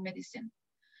the wrong medicine.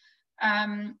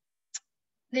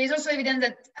 There is also evidence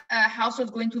that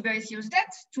households go into very serious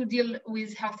debt to deal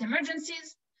with health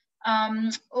emergencies,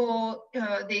 or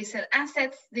they sell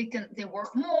assets, they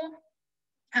work more.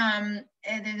 And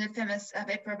there's a famous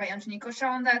paper by Anthony Koshar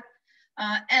on that.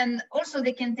 And also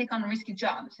they can take on risky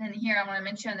jobs. And here I want to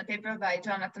mention a paper by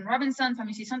Jonathan Robinson from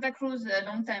UC Santa Cruz, a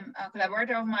longtime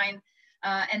collaborator of mine,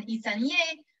 and Ethan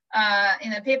Ye.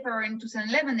 In a paper in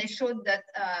 2011, they showed that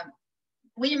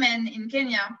women in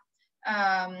Kenya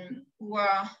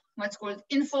were what's called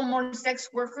informal sex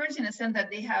workers, in a sense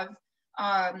that they have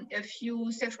a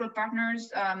few sexual partners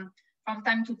from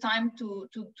time to time to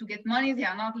get money. They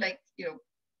are not like,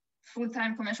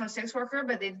 full-time commercial sex worker,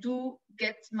 but they do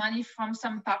get money from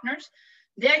some partners.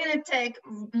 They're going to take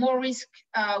more risk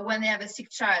when they have a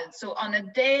sick child. So on a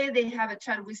day they have a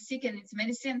child who's sick and needs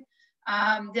medicine,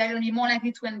 they're going to be more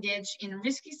likely to engage in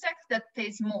risky sex that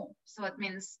pays more. So it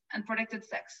means unprotected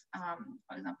sex,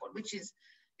 for example, which is,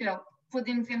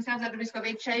 putting themselves at the risk of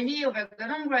HIV over the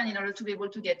long run in order to be able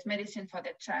to get medicine for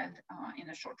their child in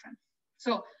the short run.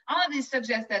 So all of this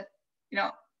suggests that,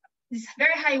 this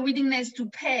very high willingness to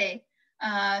pay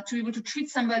to be able to treat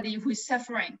somebody who is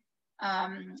suffering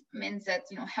means that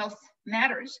health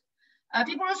matters.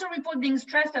 People also report being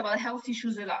stressed about health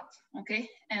issues a lot. Okay,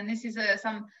 and this is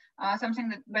something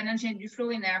that Banerjee and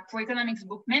Duflo in their pro-economics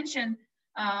book mentioned.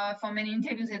 for many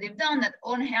interviews that they've done, that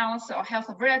own health or health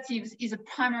of relatives is a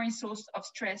primary source of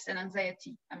stress and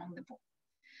anxiety among the poor.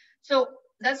 So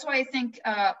that's why I think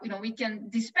we can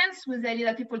dispense with the idea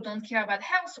that people don't care about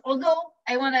health. Although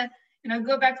I want to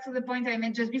go back to the point I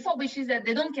made just before, which is that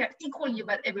they don't care equally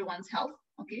about everyone's health.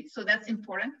 Okay, so that's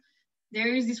important. There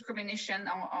is discrimination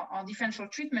or differential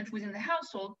treatment within the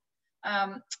household,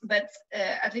 but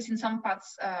at least in some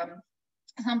parts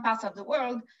of the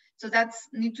world. So that's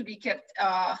need to be kept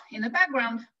in the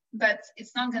background, but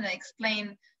it's not going to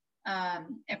explain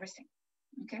everything.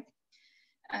 Okay.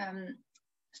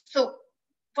 So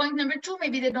point number 2,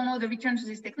 maybe they don't know the return to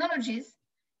these technologies,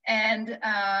 and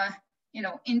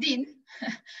indeed,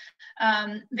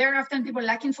 very often people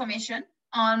lack information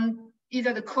on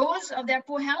either the cause of their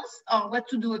poor health or what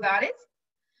to do about it.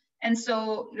 And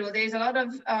so there's a lot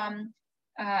of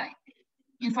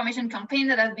information campaign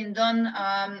that have been done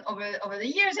over the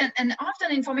years, and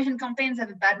often information campaigns have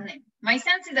a bad name. My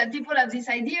sense is that people have this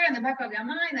idea in the back of their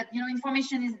mind that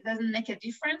information doesn't make a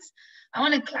difference. I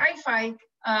want to clarify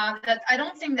that I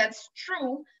don't think that's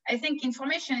true. I think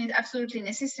information is absolutely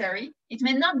necessary. It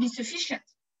may not be sufficient.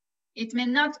 It may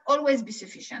not always be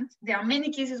sufficient. There are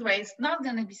many cases where it's not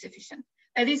going to be sufficient.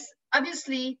 That is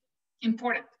obviously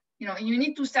important. You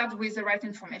need to start with the right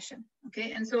information.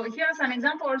 Okay, and so here are some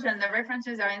examples, and the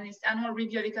references are in this annual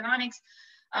review of economics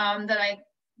that I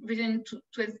read in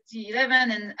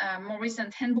 2011, and more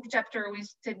recent handbook chapter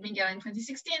with Ted Miguel in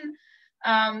 2016.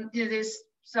 There's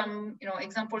some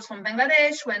examples from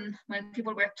Bangladesh when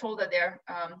people were told that their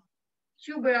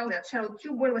childhood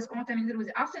tube well was contaminated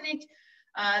with arsenic,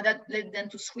 that led them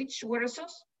to switch water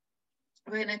source.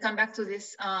 We're going to come back to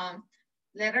this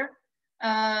later.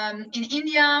 In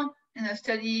India, in a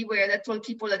study where they told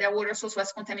people that their water source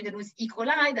was contaminated with E.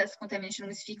 coli, that's contamination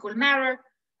with fecal matter,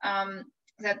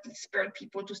 that spurred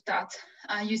people to start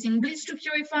using bleach to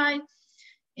purify.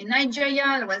 In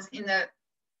Nigeria, it was in a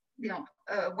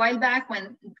while back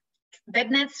when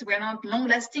bed nets were not long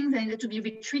lasting, they needed to be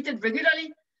retreated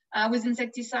regularly with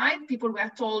insecticide. People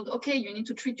were told, okay, you need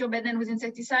to treat your bed net with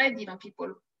insecticide.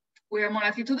 People were more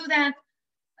likely to do that.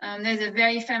 There's a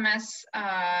very famous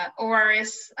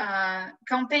ORS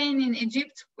campaign in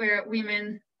Egypt where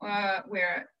women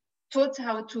were taught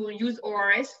how to use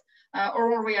ORS,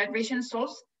 oral rehydration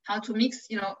salts, how to mix,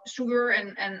 sugar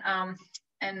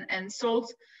and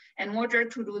salt and water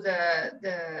to do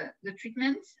the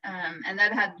treatment, and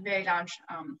that had very large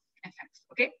effects.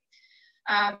 Okay.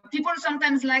 People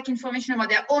sometimes lack information about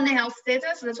their own health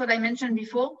status. So that's what I mentioned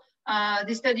before.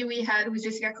 The study we had with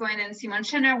Jessica Cohen and Simon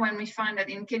Schenner, when we found that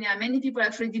in Kenya, many people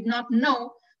actually did not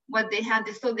know what they had.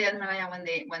 They thought they had malaria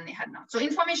when they had not. So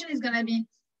information is going to be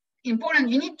important.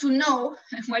 You need to know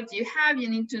what you have. You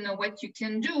need to know what you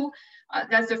can do.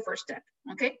 That's the first step.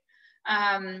 Okay.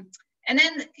 And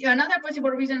then another possible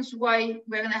reasons why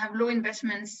we're going to have low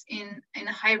investments in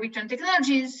high return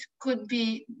technologies could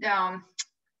be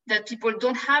that people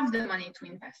don't have the money to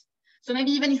invest. So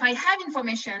maybe even if I have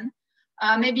information,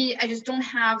 maybe I just don't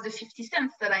have the 50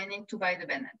 cents that I need to buy the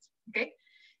bed net. Okay.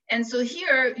 And so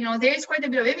here, there is quite a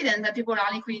bit of evidence that people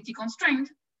are liquidity constrained.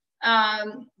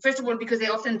 First of all, because they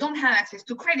often don't have access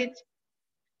to credit.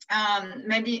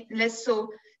 Maybe less so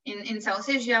in South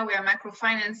Asia, where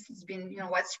microfinance has been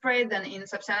widespread, than in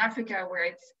Sub-Saharan Africa, where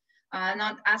it's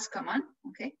not as common.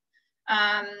 Okay.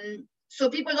 So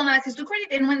people don't have access to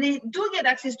credit, and when they do get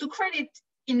access to credit,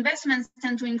 investments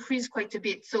tend to increase quite a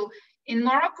bit. So in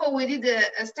Morocco, we did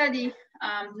a study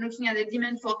looking at the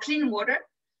demand for clean water.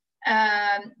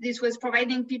 This was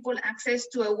providing people access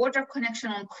to a water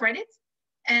connection on credit.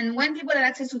 And when people had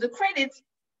access to the credit,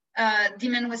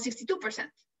 demand was 62%.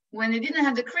 When they didn't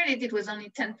have the credit, it was only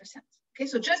 10%. Okay,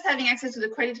 so just having access to the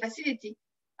credit facility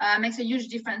makes a huge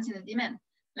difference in the demand.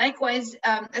 Likewise,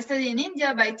 a study in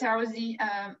India by Tarozi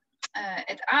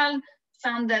et al.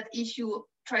 Found that if you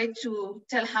try to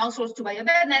tell households to buy a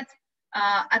bed net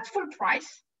at full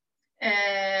price,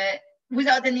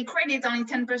 without any credit, only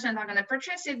 10% are going to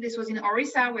purchase it. This was in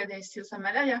Orissa, where there's still some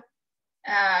malaria.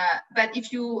 But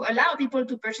if you allow people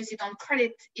to purchase it on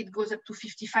credit, it goes up to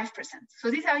 55%.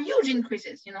 So these are huge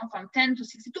increases, from 10 to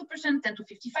 62%, 10 to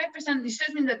 55%. This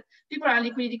just means that people are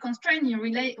liquidity constrained. You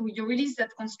release that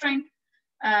constraint,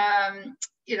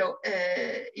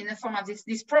 in the form of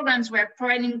these programs where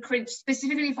providing credit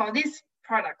specifically for these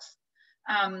products,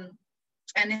 and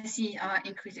they see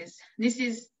increases. This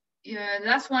is the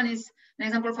last one is an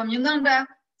example from Uganda.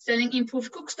 Selling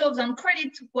improved cook stoves on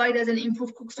credit. Why does an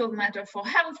improved cook stove matter for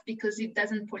health? Because it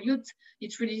doesn't pollute.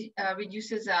 It really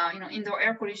reduces indoor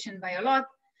air pollution by a lot.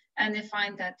 And they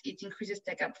find that it increases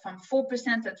take up from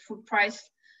 4% at full price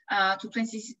to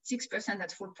 26%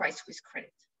 at full price with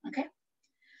credit, okay?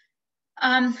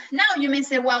 Now you may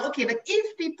say, well, okay, but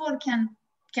if people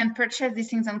can purchase these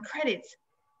things on credit,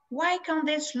 why can't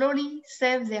they slowly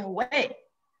save their way?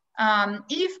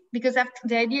 Because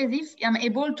the idea is if I'm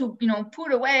able to,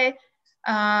 put away,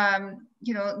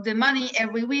 the money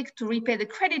every week to repay the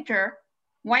creditor,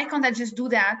 why can't I just do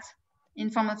that in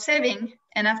form of saving?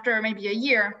 And after maybe a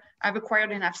year, I've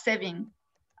acquired enough saving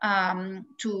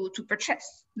to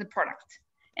purchase the product.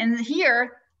 And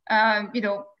here,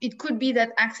 it could be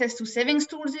that access to savings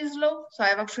tools is low. So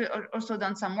I've actually also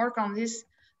done some work on this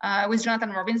with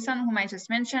Jonathan Robinson, whom I just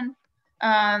mentioned.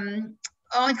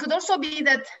 Or it could also be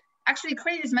that actually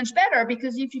credit is much better,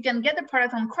 because if you can get the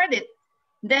product on credit,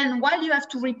 then while you have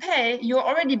to repay, you're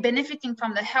already benefiting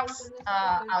from the health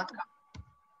outcome.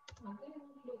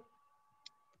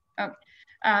 Okay.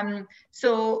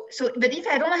 But if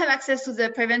I don't have access to the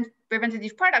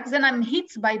preventative products, then I'm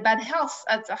hit by bad health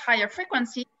at a higher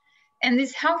frequency, and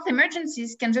these health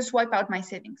emergencies can just wipe out my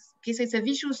savings. Okay, so it's a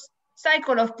vicious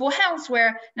cycle of poor health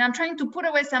where now I'm trying to put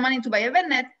away some money to buy a bed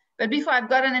net, but before I've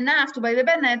gotten enough to buy the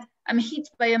bed net, I'm hit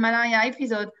by a malaria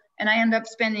episode, and I end up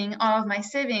spending all of my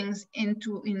savings in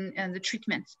the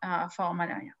treatment for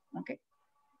malaria. Okay,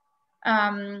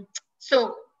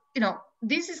 so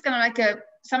this is kind of like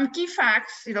some key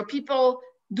facts. People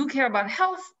do care about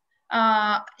health,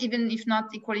 even if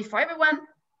not equally for everyone.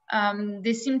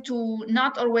 They seem to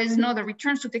not always know the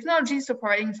returns to technology, so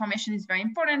providing information is very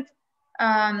important.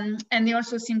 And they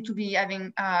also seem to be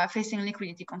facing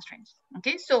liquidity constraints.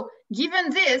 Okay, so given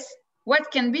this,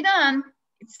 what can be done?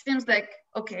 It seems like,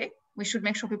 okay, we should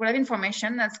make sure people have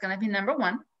information. That's going to be number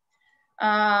one.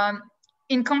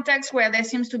 In contexts where there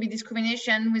seems to be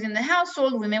discrimination within the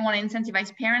household, we may want to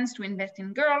incentivize parents to invest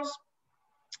in girls.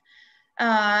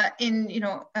 In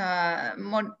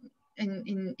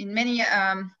many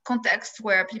contexts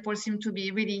where people seem to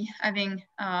be really having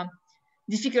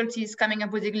difficulties coming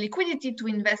up with the liquidity to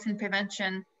invest in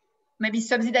prevention, maybe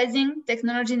subsidizing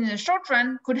technology in the short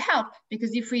run could help,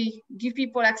 because if we give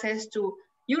people access to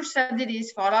huge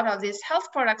subsidies for a lot of these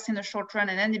health products in the short run,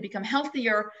 and then they become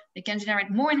healthier, they can generate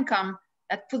more income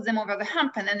that puts them over the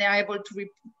hump, and then they are able to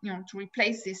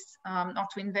replace this or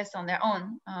to invest on their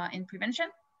own in prevention.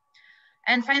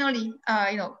 And finally,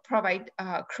 provide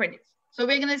credit. So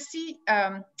we're going to see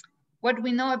what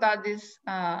we know about this,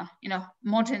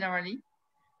 more generally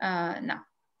now.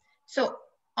 So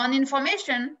on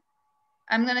information,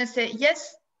 I'm going to say,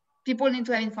 yes, people need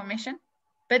to have information,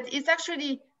 but it's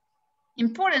actually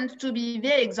important to be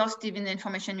very exhaustive in the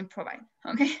information you provide,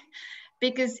 okay?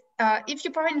 Because if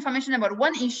you provide information about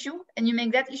one issue and you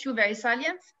make that issue very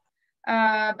salient,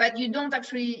 but you don't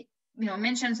actually,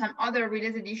 mention some other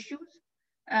related issues,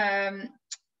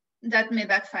 that may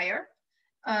backfire.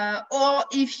 Or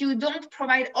if you don't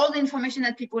provide all the information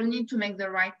that people need to make the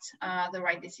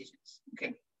right decisions,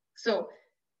 okay? So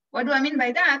what do I mean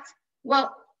by that?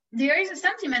 Well, there is a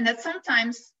sentiment that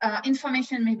sometimes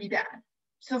information may be bad.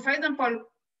 So for example,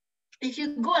 if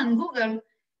you go on Google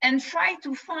and try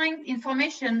to find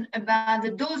information about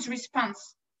the dose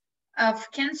response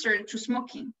of cancer to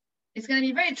smoking, it's going to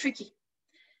be very tricky.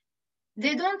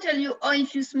 They don't tell you, oh,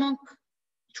 if you smoke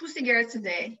 2 cigarettes a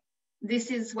day,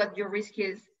 this is what your risk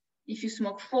is. If you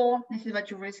smoke 4, this is what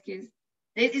your risk is.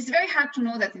 It's very hard to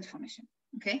know that information,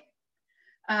 okay?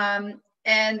 And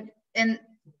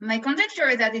my conjecture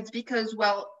is that it's because,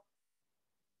 well,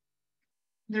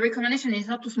 the recommendation is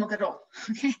not to smoke at all,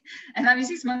 okay? And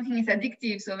obviously smoking is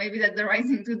addictive, so maybe that's the right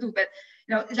thing to do. But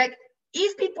it's like,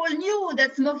 if people knew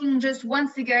that smoking just 1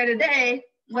 cigarette a day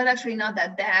was actually not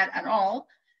that bad at all,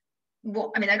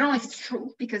 well, I mean, I don't know if it's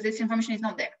true because this information is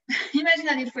not there. Imagine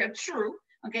that if we're true,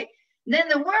 okay? Then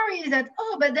the worry is that,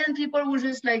 oh, but then people will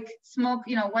just like smoke,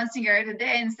 1 cigarette a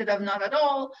day instead of not at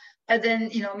all. And then,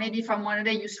 maybe from 1 a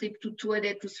day, you slip to 2 a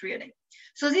day, to 3 a day.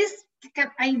 So this kind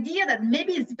of idea that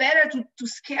maybe it's better to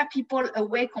scare people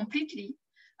away completely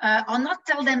or not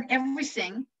tell them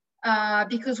everything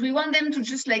because we want them to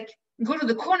just like go to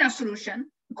the corner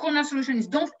solution. The corner solution is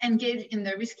don't engage in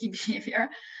the risky behavior.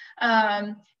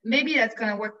 Maybe that's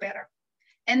going to work better.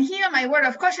 And here my word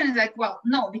of caution is like, well,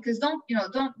 no, because don't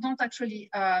actually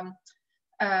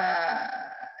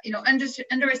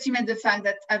underestimate the fact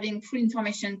that having full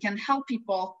information can help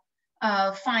people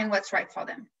find what's right for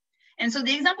them. And so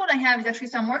the example I have is actually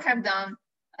some work I've done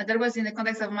that was in the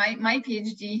context of my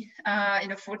PhD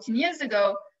 14 years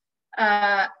ago,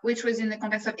 which was in the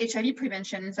context of HIV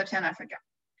prevention in Sub-Saharan Africa.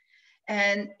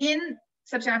 And in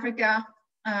Sub-Saharan Africa,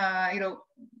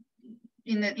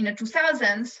 in the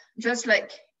 2000s, just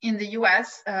like in the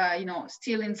US,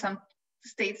 still in some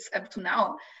states up to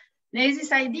now, there is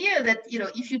this idea that,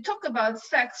 if you talk about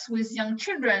sex with young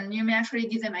children, you may actually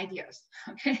give them ideas,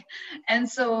 okay? And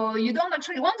so you don't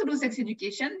actually want to do sex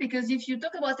education, because if you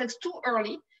talk about sex too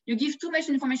early, you give too much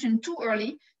information too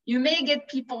early, you may get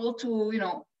people to,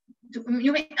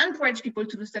 you may encourage people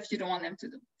to do stuff you don't want them to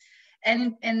do.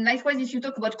 And likewise, if you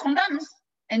talk about condoms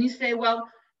and you say, well,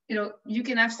 you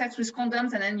can have sex with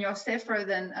condoms and then you're safer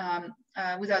than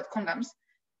without condoms,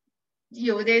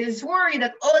 there's worry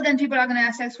that, then people are going to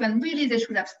have sex when really they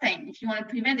should abstain. If you want to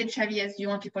prevent HIV, you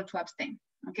want people to abstain,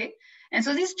 okay? And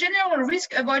so this general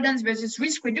risk avoidance versus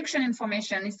risk reduction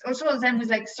information is also then with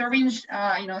like syringe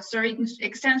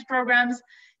exchange programs.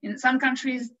 In some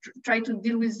countries, try to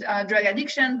deal with drug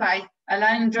addiction by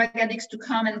allowing drug addicts to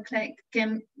come and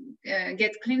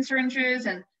get clean syringes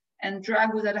and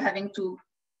drug without having to,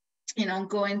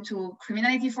 go into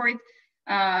criminality for it.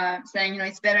 Saying,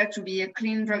 it's better to be a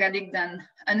clean drug addict than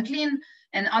unclean,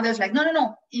 and others like,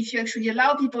 no, if you actually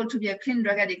allow people to be a clean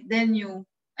drug addict, then you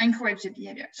encourage the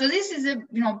behavior. So this is a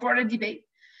broader debate.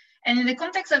 And in the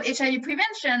context of HIV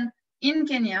prevention in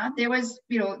Kenya, there was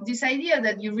this idea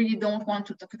that you really don't want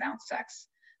to talk about sex.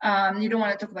 You don't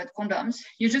want to talk about condoms.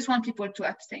 You just want people to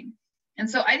abstain. And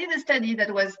so I did a study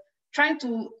that was trying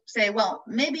to say, well,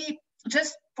 maybe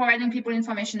just providing people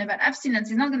information about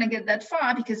abstinence is not going to get that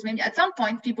far, because maybe at some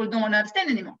point people don't want to abstain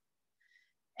anymore.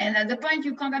 And at the point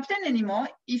you can't abstain anymore,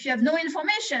 if you have no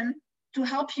information to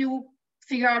help you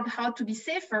figure out how to be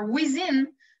safer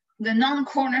within the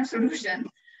non-corner solution,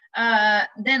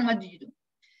 then what do you do?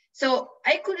 So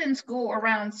I couldn't go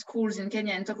around schools in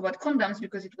Kenya and talk about condoms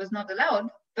because it was not allowed,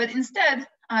 but instead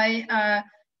I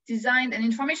designed an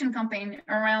information campaign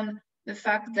around the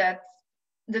fact that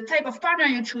the type of partner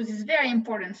you choose is very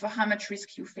important for how much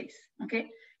risk you face, okay?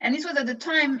 And this was at the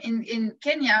time in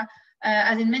Kenya,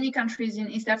 as in many countries in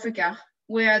East Africa,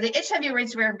 where the HIV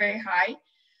rates were very high,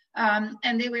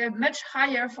 and they were much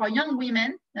higher for young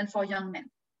women than for young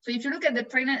men. So if you look at the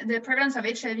prevalence of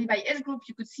HIV by age group,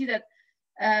 you could see that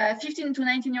 15 to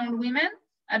 19-year-old women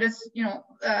had a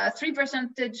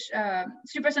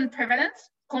 3% prevalence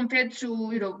compared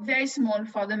to very small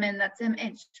for the men that same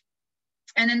age.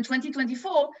 And in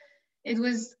 2024, it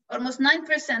was almost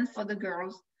 9% for the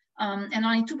girls and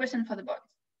only 2% for the boys.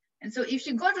 And so if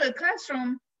you go to a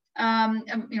classroom,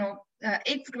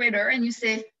 8th grader, and you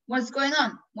say, what's going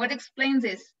on? What explains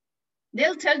this?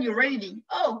 They'll tell you readily,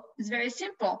 oh, it's very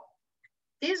simple.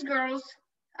 These girls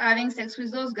are having sex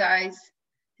with those guys,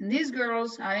 and these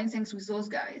girls are having sex with those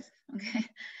guys, okay?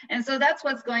 And so that's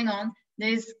what's going on.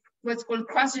 There's what's called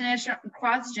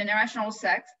cross-generational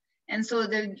sex. And so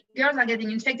the girls are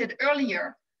getting infected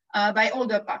earlier by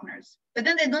older partners, but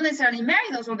then they don't necessarily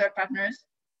marry those older partners.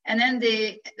 And then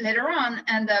they later on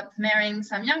end up marrying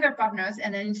some younger partners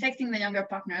and then infecting the younger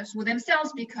partners, who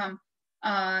themselves become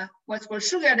what's called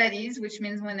sugar daddies, which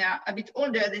means when they're a bit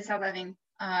older, they start having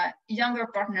younger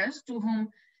partners to whom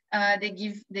they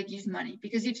give money.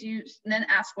 Because if you then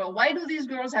ask, well, why do these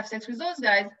girls have sex with those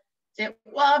guys? Say,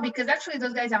 well, because actually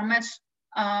those guys are much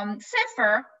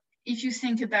safer if you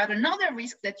think about another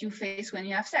risk that you face when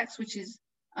you have sex, which is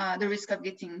the risk of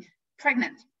getting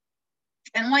pregnant.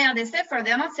 And why are they safer?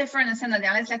 They're not safer in the sense that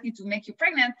they're less likely to make you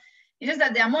pregnant. It's just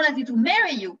that they are more likely to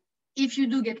marry you if you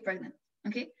do get pregnant,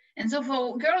 okay? And so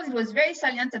for girls, it was very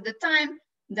salient at the time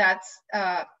that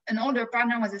an older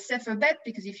partner was a safer bet,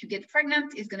 because if you get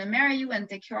pregnant, he's gonna marry you and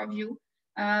take care of you.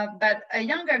 But a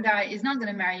younger guy is not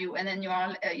gonna marry you, and then you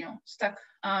are stuck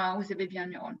with a baby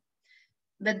on your own.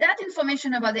 But that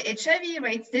information about the HIV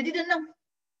rates, they didn't know.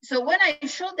 So when I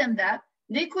showed them that,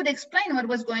 they could explain what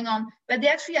was going on, but they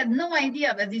actually had no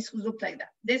idea that this would look like that.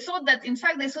 They thought that, in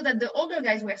fact, they saw that the older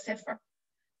guys were safer,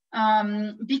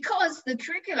 because the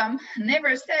curriculum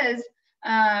never says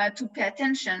to pay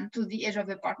attention to the age of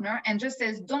the partner, and just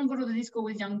says, don't go to the disco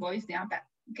with young boys, they are bad,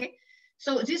 okay?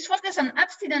 So this focus on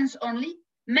abstinence only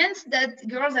meant that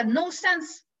girls had no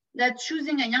sense that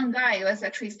choosing a young guy was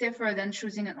actually safer than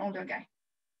choosing an older guy.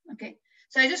 Okay,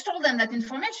 so I just told them that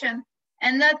information,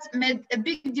 and that made a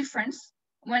big difference.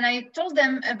 When I told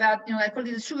them about, I called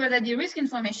it the sugar daddy risk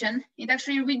information, it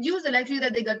actually reduced the likelihood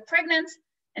that they got pregnant,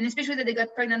 and especially that they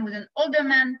got pregnant with an older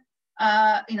man,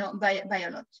 by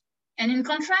a lot. And in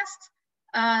contrast,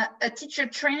 a teacher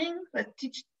training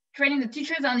the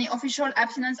teachers on the official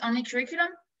abstinence-only curriculum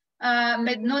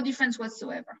made no difference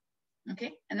whatsoever.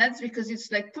 Okay, and that's because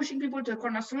it's like pushing people to a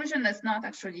corner solution that's not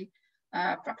actually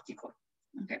practical.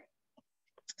 Okay,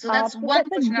 so that's one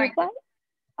question.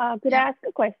 Could I ask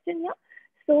a question here?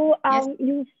 So, Yes.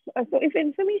 So if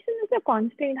information is a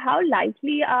constraint, how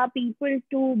likely are people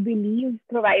to believe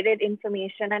provided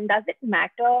information, and does it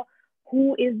matter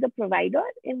who is the provider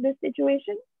in this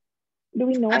situation? Do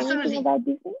we know Absolutely. anything about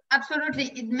these things? Absolutely,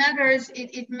 it matters.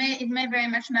 It may very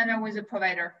much matter with the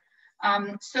provider.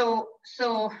 In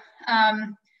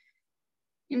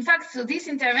fact, so this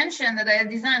intervention that I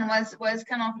designed was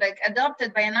kind of like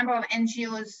adopted by a number of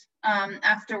NGOs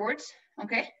afterwards.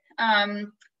 Okay,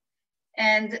 and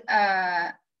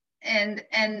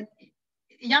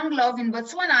Young Love in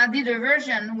Botswana did a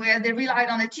version where they relied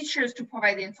on the teachers to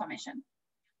provide the information.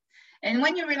 And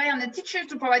when you rely on the teachers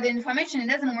to provide the information, it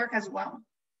doesn't work as well.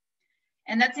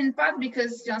 And that's in part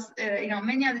because just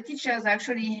many of the teachers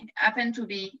actually happen to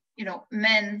be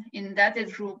men in that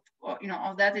age group, or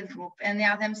of that age group, and they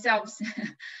are themselves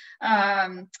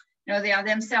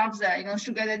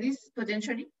sugar daddies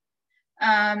potentially,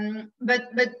 but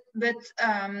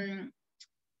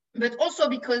also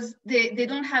because they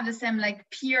don't have the same like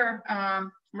peer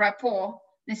rapport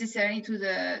necessarily to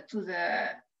the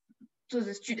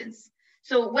students.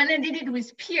 So when I did it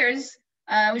with peers,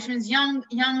 which means young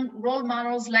role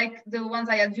models like the ones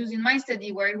I had used in my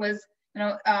study, where it was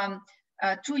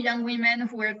two young women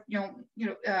who were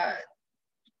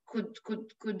could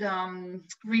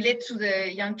relate to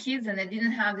the young kids, and they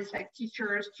didn't have this like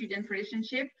teacher-student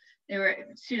relationship.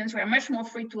 Students were much more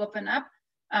free to open up.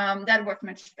 That worked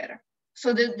much better.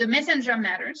 So the messenger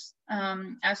matters,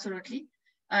 absolutely.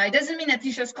 It doesn't mean that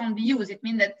teachers can't be used. It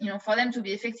means that for them to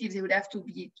be effective, they would have to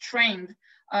be trained.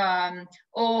 My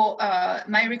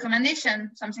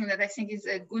recommendation, something that I think is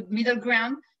a good middle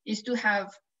ground, is to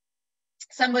have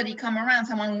somebody come around,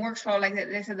 someone who works for, like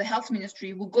they said, the health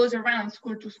ministry, who goes around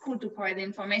school to school to provide the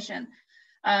information.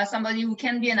 Somebody who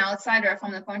can be an outsider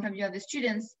from the point of view of the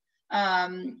students,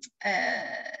 and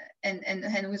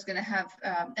who's going to have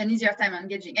an easier time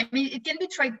engaging. I mean, it can be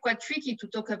quite tricky to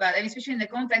talk about, especially in the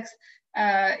context,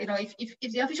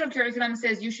 if the official curriculum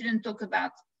says you shouldn't talk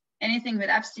about anything with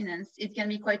abstinence, it can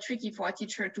be quite tricky for a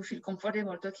teacher to feel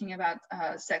comfortable talking about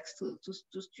sex to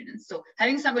students. So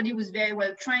having somebody who's very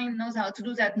well trained, knows how to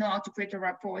do that, know how to create a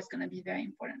rapport is going to be very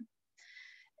important.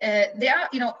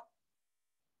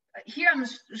 Here I'm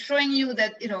showing you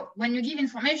that, when you give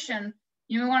information,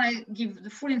 you want to give the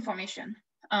full information.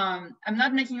 I'm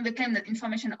not making the claim that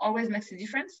information always makes a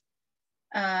difference.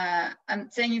 I'm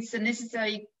saying it's a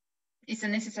necessary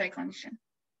condition.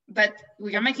 But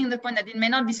we are making the point that it may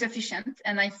not be sufficient,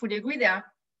 and I fully agree there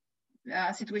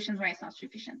are situations where it's not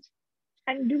sufficient.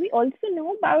 And do we also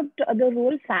know about the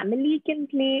role family can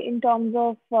play in terms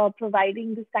of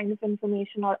providing this kind of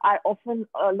information, or are often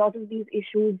a lot of these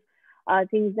issues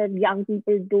things that young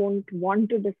people don't want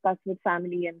to discuss with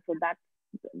family, and so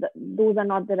those are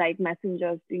not the right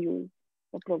messengers to use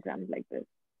for programs like this?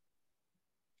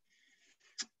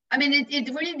 I mean, it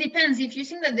really depends. If you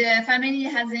think that the family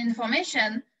has the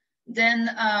information, then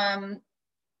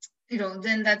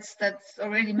then that's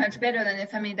already much better than if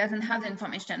the family doesn't have the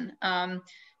information.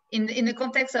 In the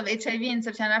context of HIV in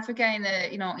Sub-Saharan Africa in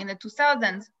the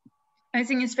 2000s, I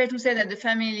think it's fair to say that the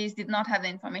families did not have the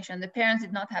information. The parents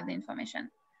did not have the information.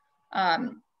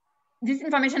 This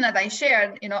information that I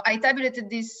shared, I tabulated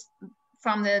this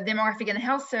from the Demographic and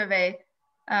Health Survey,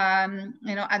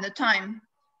 at the time.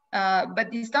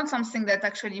 But it's not something that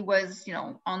actually was,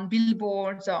 on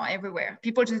billboards or everywhere.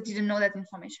 People just didn't know that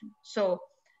information. So,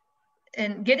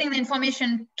 and getting the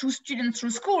information to students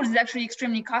through schools is actually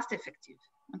extremely cost effective.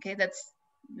 Okay, that's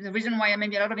the reason why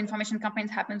maybe a lot of information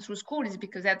campaigns happen through school, is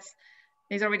because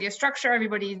there's already a structure,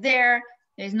 everybody is there,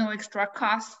 there's no extra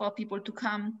cost for people to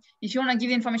come. If you want to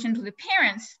give information to the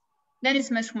parents, then it's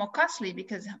much more costly,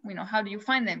 because how do you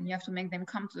find them? You have to make them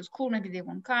come to the school, maybe they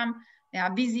won't come, they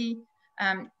are busy.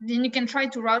 Then you can try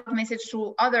to route message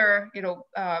through other,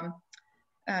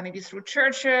 maybe through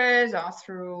churches or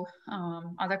through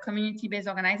other community-based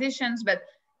organizations, but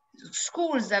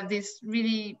schools have this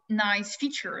really nice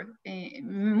feature.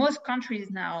 In most countries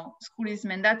now, school is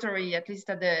mandatory, at least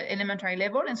at the elementary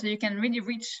level, and so you can really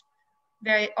reach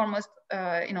almost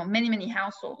many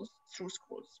households through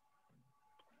schools.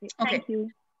 Okay. Thank you.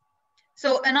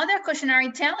 So another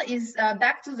cautionary tale is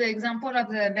back to the example of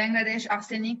the Bangladesh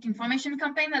arsenic information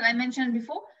campaign that I mentioned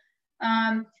before.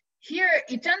 Here,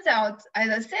 it turns out, as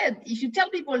I said, if you tell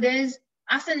people there is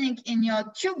arsenic in your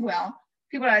tube well,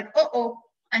 people are like,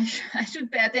 I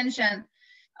should pay attention.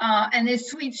 And they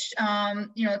switch,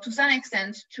 to some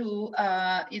extent to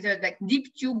either like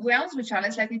deep tube wells, which are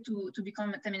less likely to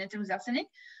become contaminated with arsenic,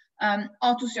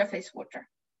 or to surface water,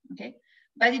 okay?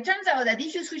 But it turns out that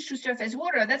if you switch to surface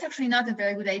water, that's actually not a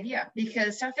very good idea,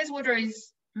 because surface water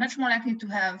is much more likely to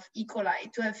have E. coli,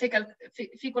 to have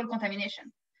fecal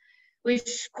contamination,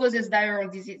 which causes diarrheal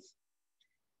disease.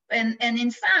 And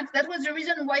in fact, that was the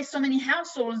reason why so many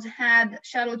households had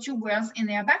shallow tube wells in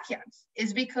their backyards,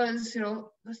 is because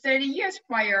 30 years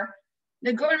prior,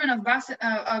 the government of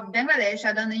Bangladesh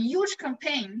had done a huge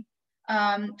campaign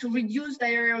to reduce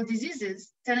diarrheal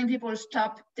diseases, telling people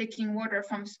stop taking water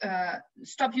from,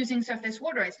 stop using surface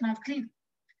water, it's not clean.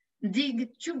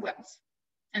 Dig tube wells,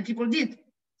 and people did.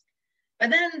 But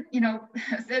then,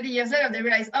 30 years later, they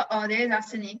realized, there is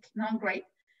arsenic, not great.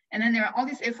 And then there are all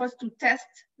these efforts to test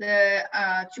the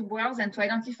tube wells and to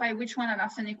identify which one had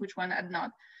arsenic, which one had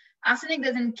not. Arsenic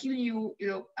doesn't kill you,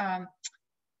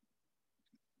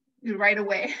 right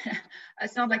away.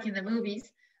 It's not like in the movies.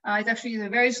 It's actually a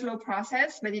very slow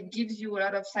process, but it gives you a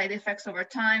lot of side effects over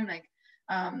time, like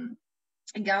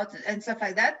gout and stuff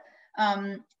like that.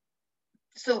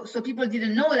 So people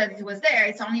didn't know that it was there.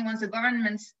 It's only once the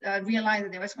governments realized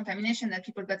that there was contamination that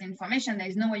people got information. There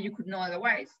is no way you could know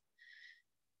otherwise.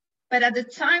 But at the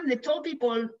time, they told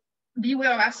people,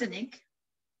 beware of arsenic.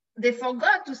 They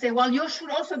forgot to say, well, you should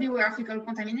also beware of fecal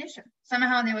contamination.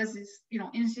 Somehow there was this,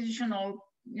 institutional,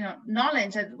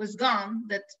 knowledge that was gone,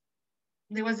 that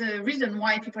there was a reason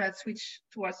why people had switched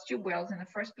towards tube wells in the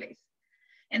first place.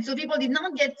 And so people did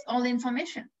not get all the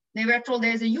information. They were told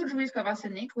there's a huge risk of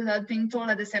arsenic without being told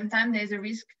at the same time there's a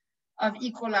risk of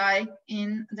E. coli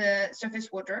in the surface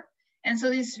water. And so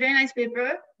this very nice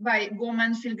paper by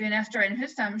Gorman, Phil-Glenister, and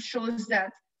Hustam shows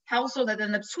that households that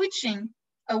end up switching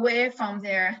away from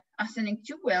their arsenic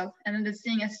tube well and ended up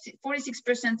seeing a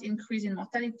 46% increase in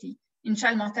mortality, in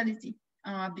child mortality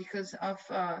because of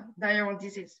diarrheal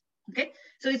disease. Okay,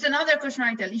 so it's another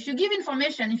cautionary tale. If you give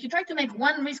information, if you try to make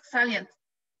one risk salient,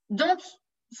 don't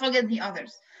forget the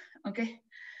others. Okay,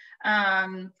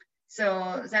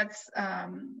 so that's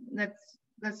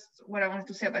what I wanted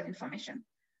to say about information.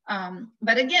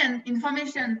 But again,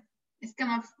 information is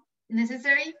kind of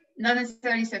necessary, not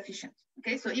necessarily sufficient.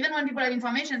 Okay, so even when people have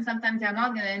information, sometimes they're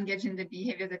not going to engage in the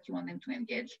behavior that you want them to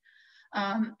engage.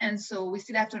 And so we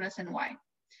still have to understand why.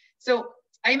 So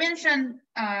I mentioned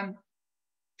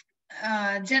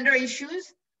gender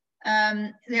issues.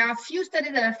 There are a few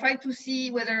studies that have tried to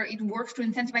see whether it works to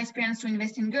incentivize parents to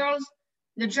invest in girls.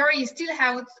 The jury is still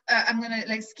out. I'm going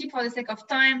to skip for the sake of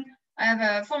time. I have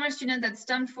a former student at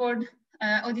Stanford,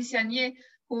 Odysseanie,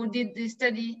 who did this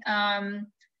study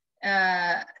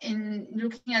in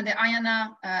looking at the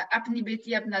Ayana Apni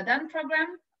Beti Apna Dan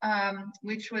program,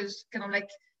 which was kind of like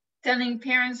telling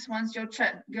parents once your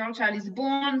girl child is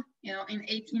born, in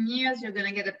 18 years, you're going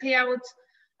to get a payout.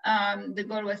 The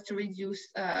goal was to reduce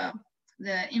the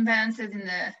imbalances in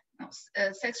the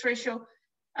sex ratio.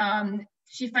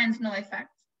 She finds no effect.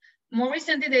 More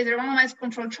recently, there's a randomized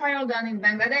controlled trial done in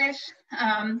Bangladesh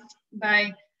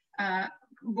by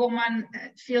Bowman,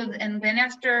 Field, and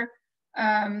Glenister,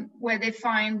 where they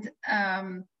find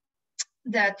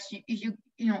that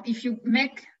if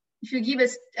you give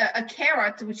a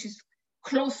carrot, which is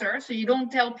closer, so you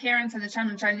don't tell parents at the time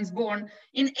the child is born,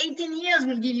 in 18 years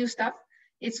we'll give you stuff.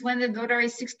 It's when the daughter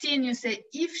is 16, you say,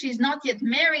 if she's not yet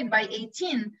married by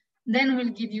 18, then we'll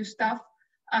give you stuff.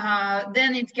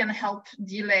 Then it can help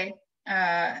delay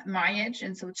marriage,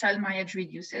 and so child marriage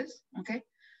reduces, okay?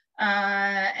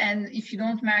 And if you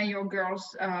don't marry your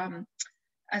girls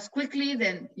as quickly,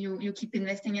 then you keep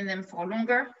investing in them for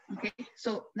longer, okay?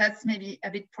 So that's maybe a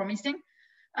bit promising.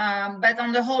 But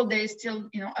on the whole, there is still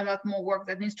a lot more work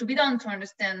that needs to be done to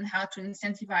understand how to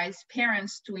incentivize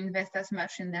parents to invest as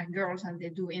much in their girls as they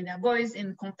do in their boys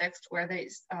in context where there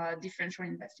is differential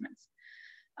investments.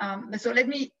 So let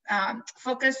me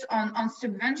focus on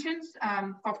subventions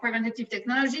for preventative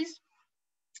technologies.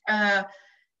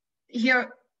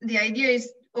 Here, the idea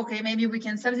is, okay, maybe we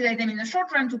can subsidize them in the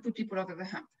short run to put people over the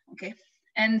hump, okay?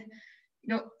 And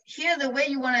here, the way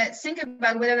you want to think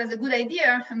about whether that's a good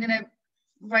idea, I'm going to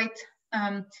write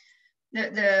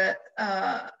the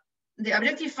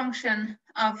objective function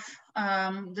of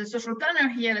the social planner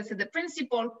here. Let's say the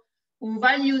principal who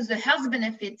values the health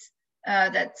benefits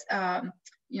that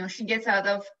she gets out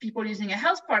of people using a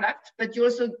health product, but you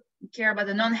also care about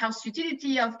the non-health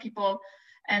utility of people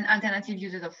and alternative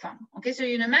uses of fun. Okay, so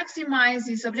you maximize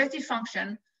this objective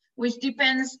function, which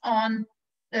depends on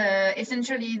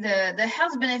essentially the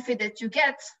health benefit that you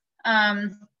get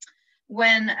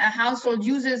when a household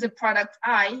uses a product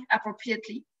I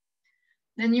appropriately.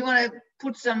 Then you want to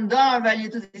put some dollar value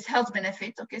to this health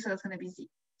benefit. Okay, so that's going to be Z.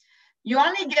 You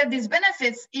only get these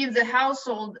benefits if the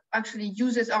household actually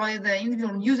uses, or if the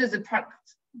individual uses the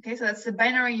product. Okay, so that's a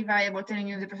binary variable telling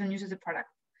you if the person uses the product.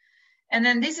 And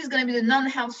then this is going to be the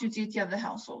non-health utility of the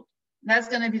household. That's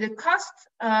going to be the cost,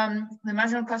 the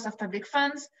marginal cost of public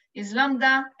funds is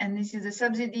lambda, and this is the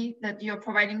subsidy that you're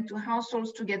providing to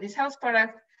households to get this health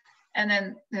product. and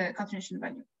then the contribution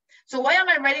value. So why am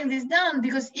I writing this down?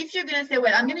 Because if you're going to say,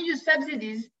 well, I'm going to use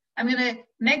subsidies, I'm going to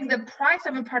make the price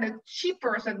of a product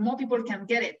cheaper so that more people can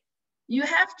get it, you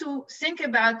have to think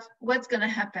about what's going to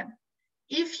happen.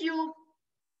 If you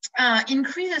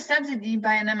increase the subsidy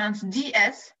by an amount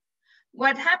DS,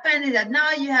 what happened is that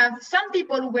now you have some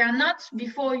people who were not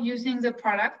before using the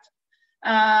product,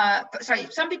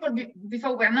 some people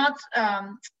before were not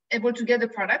able to get the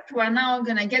product, who are now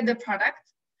going to get the product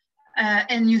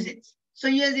and use it. So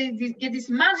you get these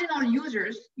marginal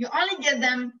users, you only get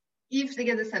them if they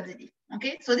get the subsidy,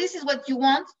 okay? So this is what you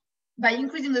want by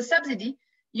increasing the subsidy.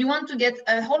 You want to get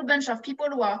a whole bunch of people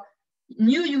who are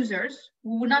new users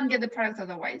who would not get the product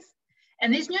otherwise.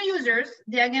 And these new users,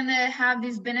 they are gonna have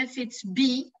these benefits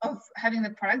B of having the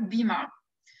product, BMAR,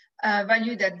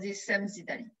 valued at this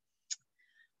subsidy.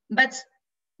 But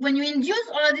when you induce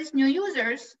all of these new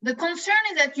users, the concern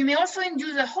is that you may also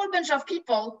induce a whole bunch of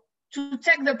people to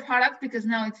take the product because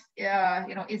now it's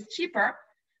it's cheaper,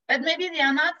 but maybe they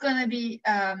are not going to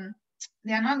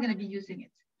be using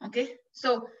it. Okay,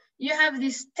 so you have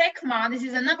this TechMAR. This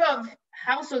is a number of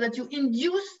households that you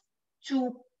induce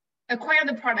to acquire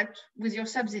the product with your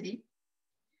subsidy,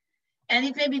 and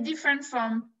it may be different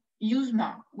from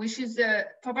UseMAR, which is the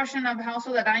proportion of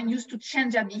households that are induced to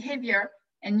change their behavior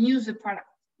and use the product.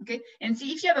 Okay, and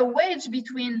see if you have a wedge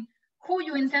between who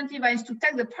you incentivize to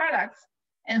take the product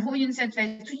and who you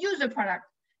incentivize to use the product,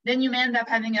 then you may end up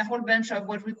having a whole bunch of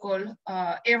what we call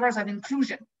errors of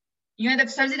inclusion. You end up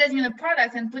subsidizing the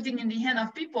product and putting it in the hand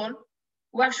of people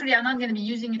who actually are not going to be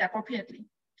using it appropriately.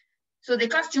 So they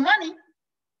cost you money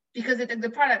because they take the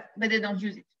product, but they don't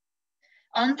use it.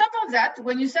 On top of that,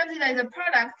 when you subsidize a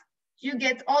product, you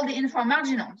get all the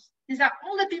inframarginals. These are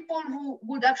all the people who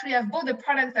would actually have bought the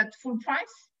product at full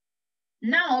price.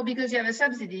 Now, because you have a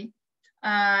subsidy,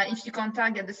 if you can't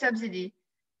target the subsidy,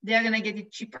 they're going to get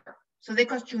it cheaper. So they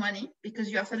cost you money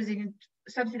because you are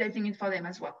subsidizing it for them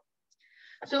as well.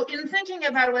 So in thinking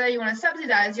about whether you want to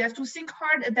subsidize, you have to think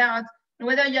hard about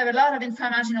whether you have a lot of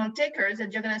inframarginal takers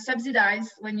that you're going to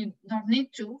subsidize when you don't need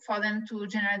to for them to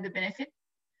generate the benefit.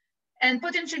 And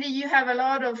potentially you have a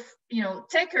lot of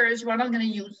takers who are not going to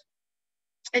use.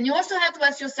 And you also have to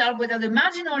ask yourself whether the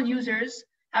marginal users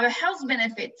have a health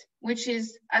benefit, which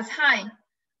is as high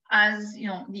as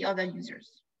the other users.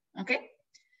 Okay.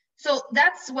 So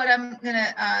that's what I'm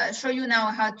gonna show you now,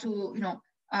 how to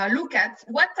look at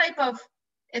what type of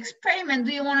experiment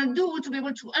do you want to do to be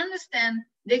able to understand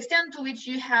the extent to which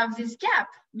you have this gap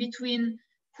between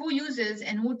who uses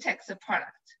and who takes the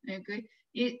product. Okay,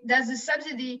 does the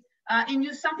subsidy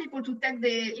induce some people to take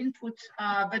the input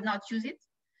but not use it?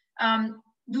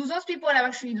 Do those people have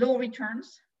actually low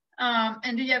returns?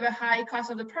 And do you have a high cost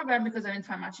of the program because of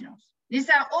inframarginals? These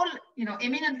are all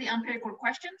eminently empirical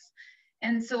questions.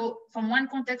 And so from one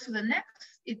context to the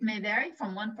next, it may vary.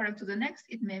 From one product to the next,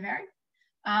 it may vary.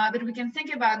 But we can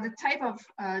think about the type of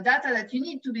data that you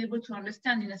need to be able to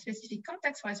understand in a specific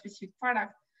context for a specific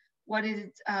product, what is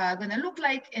it going to look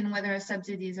like, and whether a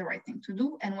subsidy is the right thing to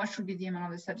do, and what should be the amount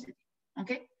of the subsidy.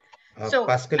 Okay. So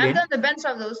Pascaline, I've done the bunch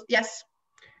of those. Yes.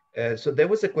 So there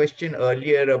was a question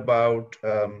earlier about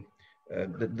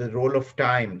the role of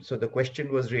time. So the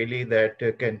question was really that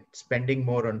can spending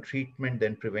more on treatment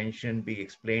than prevention be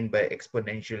explained by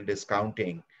exponential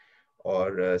discounting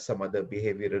or some other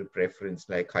behavioral preference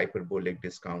like hyperbolic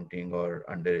discounting or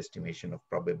underestimation of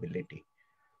probability?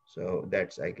 So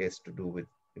that's, I guess, to do with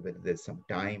whether there's some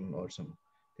time or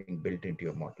something built into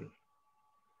your model.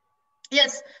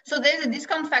 Yes, so there's a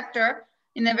discount factor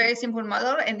in a very simple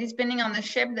model, and depending on the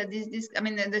shape that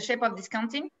the shape of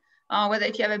discounting, whether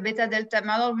if you have a beta delta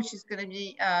model, which is going to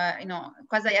be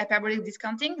quasi hyperbolic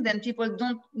discounting, then people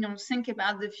don't think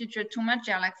about the future too much.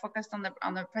 They're like focused on the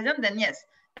present. Then yes,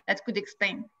 that could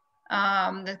explain.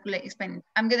 I'm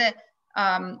gonna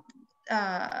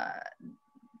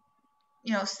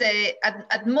say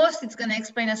at most it's going to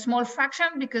explain a small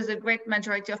fraction because the great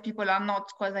majority of people are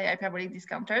not quasi hyperbolic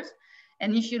discounters.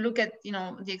 And if you look at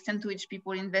the extent to which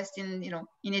people invest in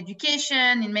in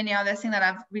education, in many other things that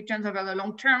have returns over the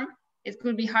long term, it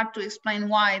could be hard to explain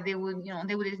why they would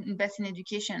invest in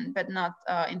education but not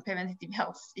in preventative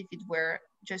health if it were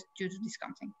just due to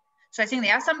discounting. So I think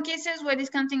there are some cases where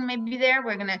discounting may be there.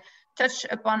 We're going to touch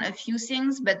upon a few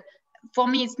things, but for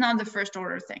me, it's not the first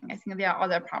order thing. I think there are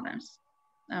other problems.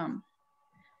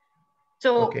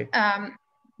 Okay.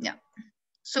 Yeah.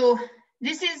 So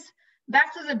this is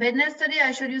back to the bednet study.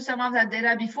 I showed you some of that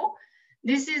data before.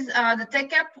 This is the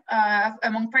take-up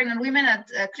among pregnant women at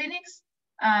clinics,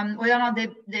 whether or not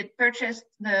they purchased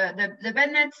the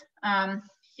bednet.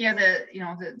 Here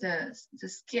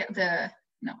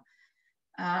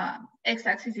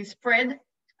x-axis is spread.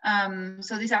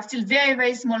 So these are still very,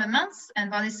 very small amounts.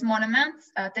 And for these small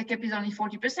amounts, take-up is only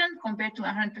 40% compared to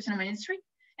 100% of industry.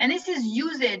 And this is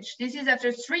usage. This is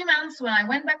after 3 months when I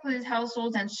went back to these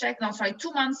households and checked, no, sorry,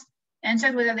 2 months, and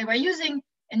checked whether they were using.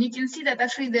 And you can see that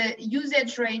actually the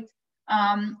usage rate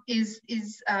is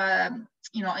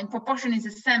in proportion is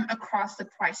the same across the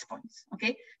price points.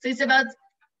 Okay, so it's about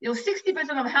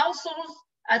 60% of households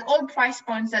at all price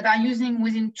points that are using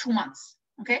within 2 months.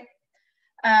 Okay,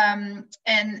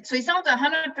 and so it's not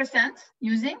 100%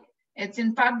 using. It's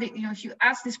in part, if you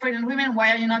ask these pregnant women,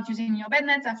 why are you not using your bed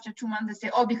nets after 2 months? They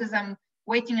say, oh, because I'm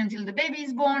waiting until the baby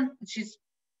is born, which is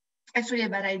actually a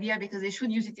bad idea because they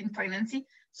should use it in pregnancy.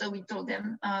 So we told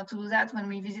them to do that when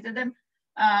we visited them.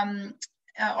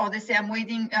 Or they say, I'm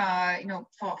waiting,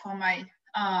 for my,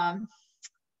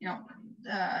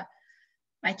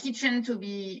 my kitchen to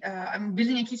be, I'm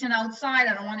building a kitchen outside.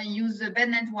 I don't want to use the bed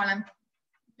net while I'm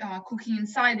cooking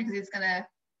inside because it's going to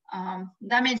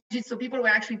damage it. So people were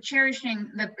actually cherishing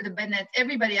the bed net.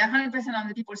 Everybody, 100% of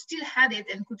the people still had it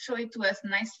and could show it to us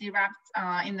nicely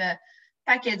wrapped in the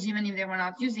package, even if they were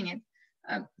not using it.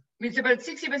 It's about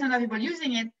 60% of people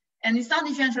using it, and it's not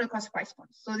differential across price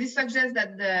points. So this suggests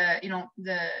that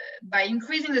by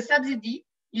increasing the subsidy,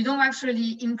 you don't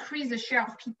actually increase the share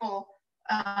of people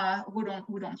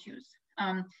who don't use.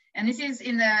 And this is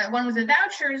in the one with the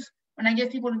vouchers. When I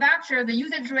give people voucher, the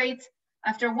usage rate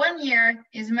after 1 year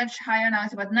is much higher now.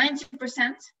 It's about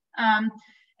 90%,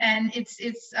 and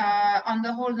it's on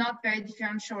the whole not very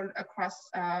differential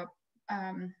across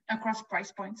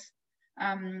price points.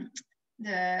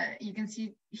 You can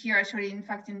see here actually, in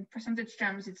fact, in percentage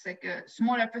terms, it's like a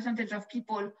smaller percentage of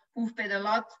people who've paid a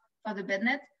lot for the bed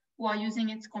net who are using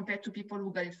it compared to people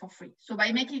who got it for free. So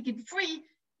by making it free,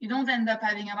 you don't end up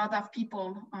having a lot of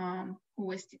people who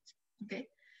waste it. Okay.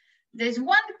 There's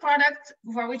one product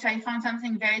for which I found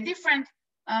something very different.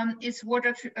 It's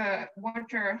water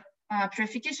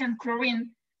purification,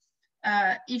 chlorine.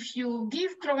 If you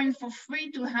give chlorine for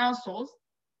free to households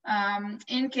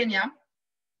in Kenya,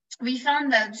 we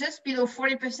found that just below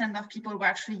 40% of people were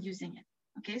actually using it.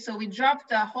 Okay, so we dropped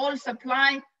the whole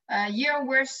supply, year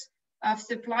worth of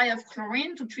supply of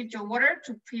chlorine to treat your water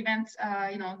to prevent,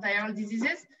 diarrheal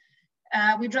diseases.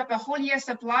 We drop a whole year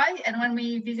supply, and when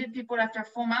we visit people after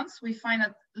 4 months, we find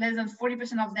that less than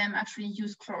 40% of them actually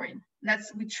use chlorine.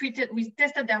 We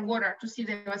tested their water to see if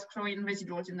there was chlorine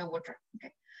residuals in the water.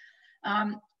 Okay,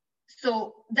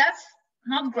 so that's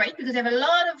not great because they have a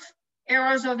lot of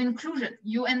errors of inclusion.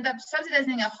 You end up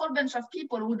subsidizing a whole bunch of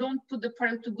people who don't put the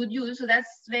product to good use, so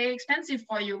that's very expensive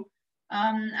for you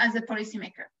as a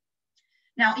policymaker.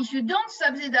 Now, if you don't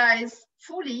subsidize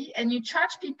fully and you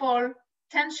charge people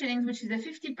 10 shillings, which is a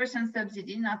 50%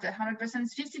 subsidy, not 100%,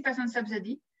 50%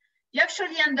 subsidy, you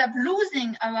actually end up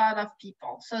losing a lot of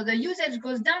people. So the usage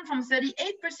goes down from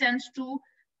 38% to,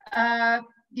 I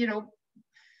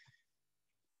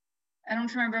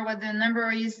don't remember what the number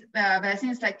is, but I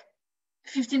think it's like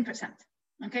 15%.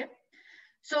 Okay,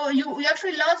 so you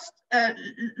actually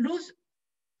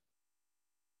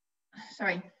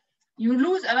you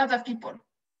lose a lot of people.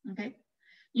 Okay,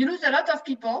 you lose a lot of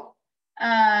people.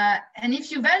 And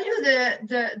if you value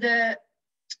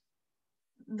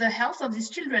the health of these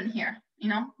children here,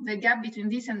 the gap between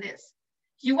this and this,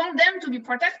 you want them to be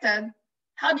protected.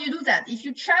 How do you do that? If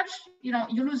you charge,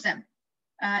 you lose them.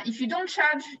 If you don't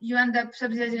charge, you end up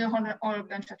subsidizing a whole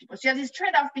bunch of people. So you have this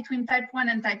trade-off between type 1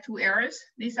 and type 2 errors.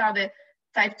 These are the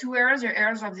type 2 errors, or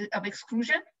errors of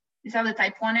exclusion. These are the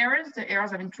type 1 errors, the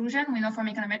errors of inclusion. We know from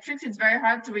econometrics, it's very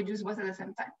hard to reduce both at the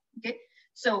same time. Okay,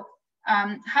 so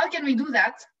how can we do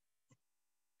that?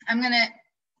 I'm gonna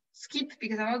skip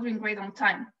because I'm not doing great on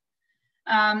time.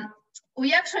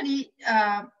 We actually,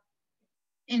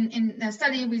 in a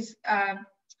study with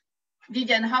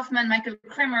Vivian Hoffman, Michael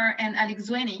Kramer, and Alex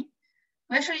Zweni,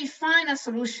 we actually find a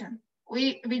solution.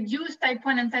 We reduced type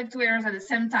 1 and type 2 errors at the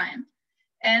same time.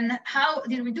 And how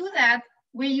did we do that?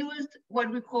 We used what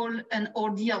we call an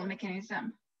ordeal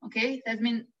mechanism. Okay, that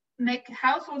means make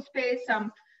households pay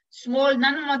some small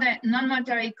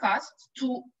non-monetary costs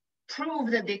to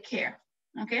prove that they care.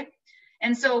 Okay,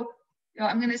 and so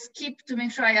I'm going to skip to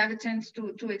make sure I have a chance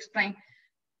to explain.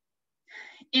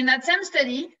 In that same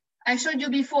study, I showed you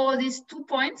before these 2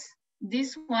 points,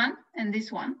 this one and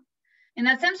this one. In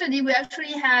that same study, we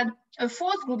actually had a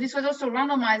fourth group. This was also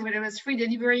randomized, whether it was free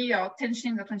delivery or 10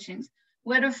 shillings or 20 shillings.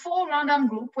 We had a 4 random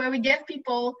group where we gave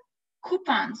people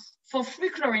coupons for free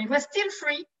chlorine. It was still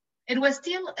free. It was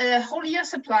still a whole year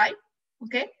supply,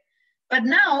 okay? But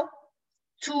now,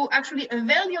 to actually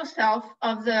avail yourself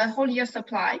of the whole year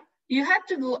supply, you had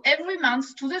to go every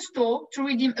month to the store to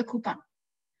redeem a coupon.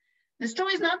 The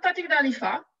store is not particularly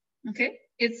far, okay?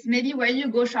 It's maybe where you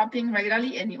go shopping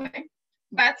regularly anyway,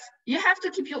 but you have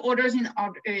to keep your orders in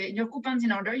order, your coupons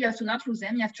in order. You have to not lose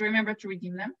them. You have to remember to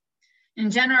redeem them. In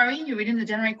January, you redeem the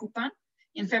January coupon.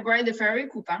 In February, the February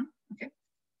coupon, okay?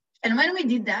 And when we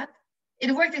did that,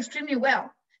 it worked extremely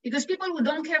well because people who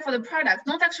don't care for the product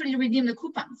don't actually redeem the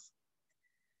coupons.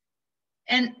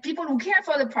 And people who care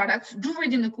for the products do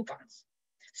redeem the coupons.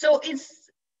 So it's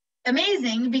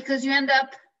amazing because you end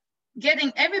up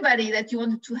getting everybody that you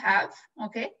wanted to have,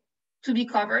 okay, to be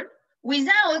covered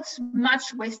without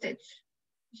much wastage.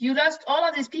 You lost all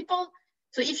of these people.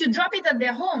 So if you drop it at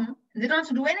their home, they don't have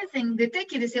to do anything. They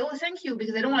take it, they say, oh, thank you,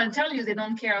 because they don't want to tell you they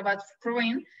don't care about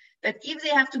throwing. But if they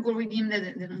have to go redeem,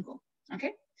 they don't go,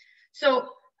 okay? So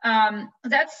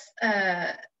that's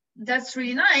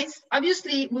really nice.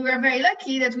 Obviously, we were very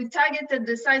lucky that we targeted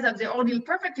the size of the ordeal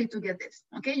perfectly to get this,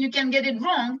 okay? You can get it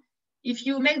wrong. If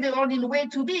you make the ordeal way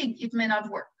too big, it may not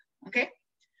work, okay?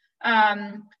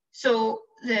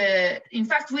 In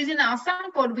fact, within our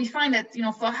sample, we find that, you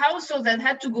know, for households that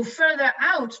had to go further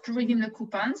out to redeem the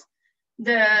coupons,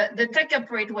 the take-up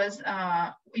rate was,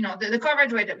 you know, the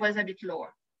coverage rate was a bit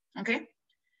lower, okay?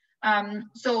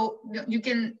 So you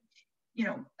can, you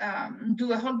know,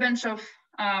 do a whole bunch of,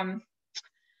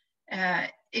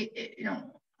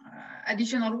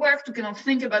 additional work to kind of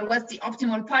think about what's the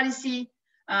optimal policy,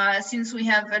 since we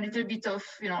have a little bit of,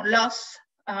 you know, loss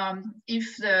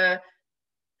if the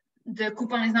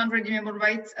coupon is not redeemable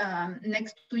right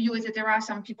next to you, etc.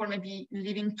 Some people may be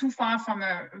living too far from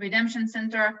a redemption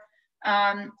center.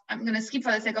 I'm going to skip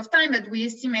for the sake of time, but we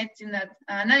estimate in that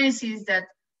analysis that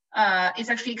it's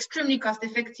actually extremely cost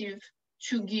effective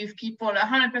to give people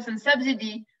 100%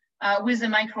 subsidy with the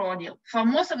micro ordeal. For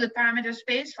most of the parameter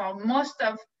space, for most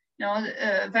of, you know,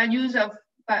 values of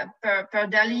per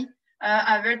daily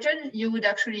averted, you would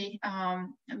actually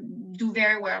do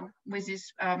very well with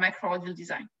this micro ordeal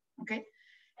design. Okay,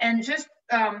 and just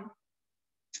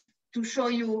to show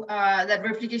you that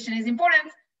replication is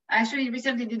important, I actually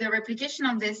recently did a replication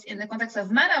of this in the context of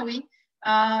Malawi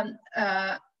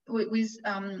with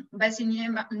Bassi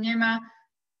Nyema,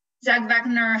 Zach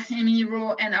Wagner, Emily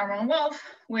Rowe, and Aaron Wolf,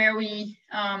 where we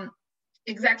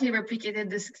exactly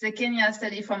replicated the Kenya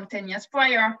study from 10 years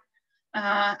prior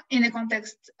in the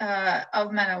context of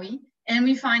Malawi, and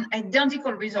we find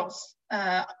identical results.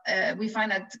 We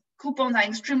find that coupons are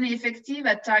extremely effective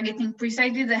at targeting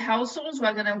precisely the households who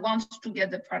are going to want to get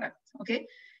the product, okay?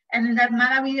 And in that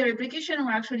Malawi replication,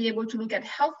 we're actually able to look at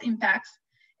health impacts,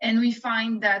 and we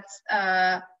find that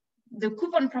the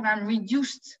coupon program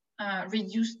reduced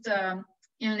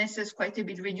illnesses quite a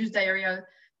bit, reduced diarrhea,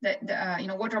 you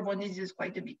know, waterborne diseases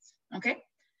quite a bit, okay?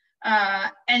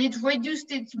 And it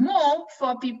reduced it more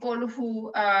for people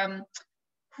who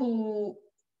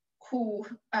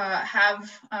have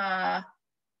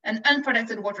an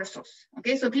unprotected water source,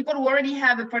 okay? So people who already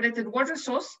have a protected water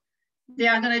source, they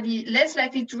are gonna be less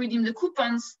likely to redeem the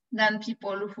coupons than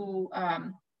people who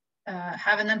have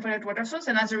an unprotected water source.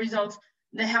 And as a result,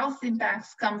 the health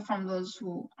impacts come from those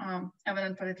who have an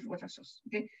unprotected water source,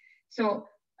 okay? So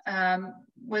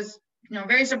was, you know,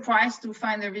 very surprised to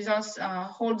find the results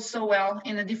hold so well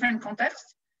in a different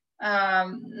context.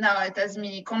 Now it has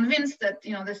me convinced that,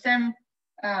 you know, the same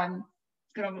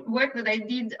kind of work that I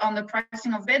did on the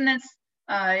pricing of bed nets,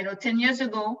 you know, 10 years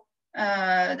ago,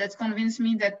 that's convinced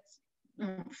me that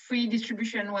free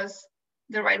distribution was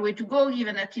the right way to go,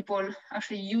 given that people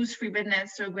actually use free bed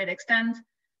nets to a great extent,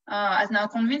 has now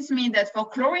convinced me that for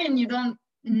chlorine, you don't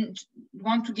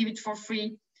want to give it for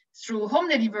free through home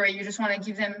delivery. You just want to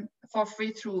give them for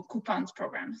free through coupons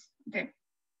programs, okay?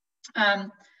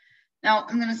 Now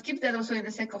I'm going to skip that also in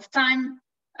the sake of time.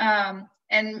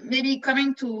 And maybe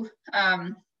coming to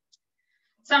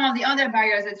some of the other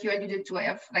barriers that you alluded to. I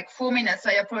have like 4 minutes, so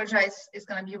I apologize, it's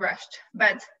gonna be rushed.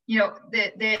 But you know,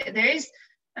 there is,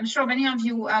 I'm sure many of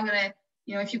you are gonna,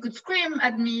 you know, if you could scream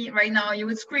at me right now, you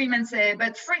would scream and say,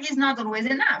 but free is not always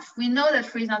enough. We know that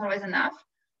free is not always enough.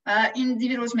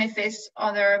 Individuals may face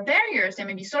other barriers. There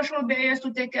may be social barriers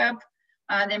to take up.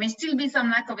 There may still be some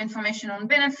lack of information on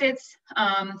benefits.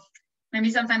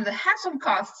 Maybe sometimes the hassle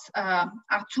costs are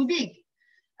too big.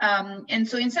 And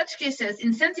so in such cases,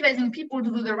 incentivizing people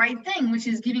to do the right thing, which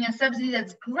is giving a subsidy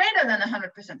that's greater than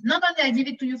 100%. Not only I give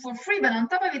it to you for free, but on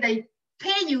top of it, I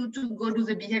pay you to go do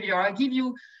the behavior. I give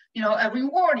you, you know, a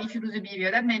reward if you do the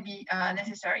behavior. That may be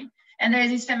necessary. And there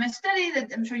is this famous study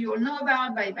that I'm sure you all know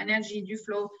about by Banerjee,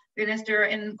 Duflo, Bannister,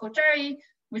 and Kochari,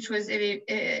 which was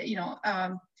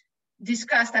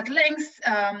discussed at length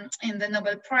in the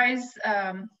Nobel Prize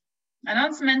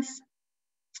announcements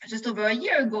just over a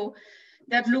year ago,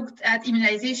 that looked at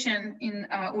immunization in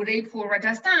Udaipur,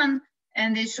 Rajasthan,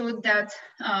 and they showed that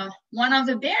one of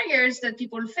the barriers that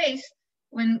people face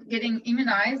when getting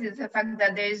immunized is the fact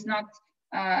that there is not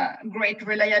great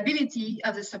reliability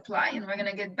of the supply. And we're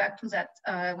gonna get back to that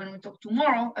when we talk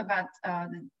tomorrow about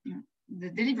the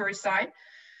delivery side.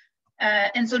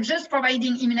 And so just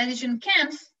providing immunization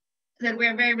camps that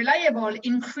were very reliable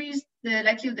increased the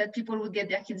likelihood that people would get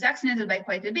their kids vaccinated by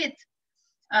quite a bit.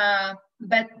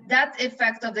 But that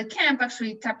effect of the camp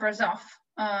actually tapers off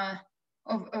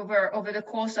over the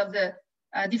course of the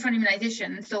different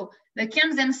immunization. So the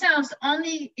camps themselves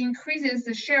only increases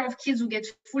the share of kids who get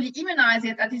fully immunized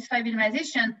at least 5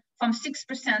 immunization from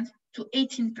 6% to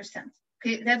 18%.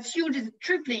 Okay, that's huge, it's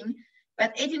tripling,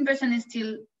 but 18% is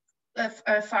still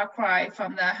a far cry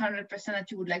from the 100%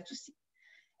 that you would like to see.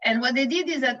 And what they did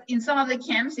is that in some of the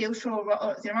camps, they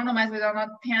randomized whether or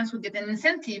not parents would get an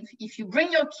incentive. If you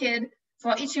bring your kid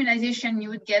for each immunization, you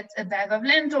would get a bag of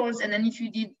lentils. And then if you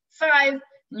did 5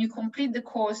 and you complete the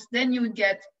course, then you would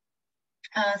get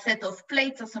a set of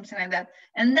plates or something like that.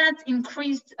 And that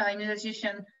increased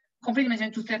immunization, complete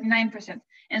immunization to 39%.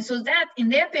 And so that in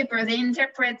their paper, they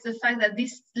interpret the fact that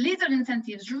this little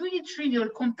incentive is really trivial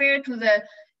compared to the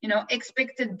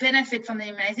expected benefit from the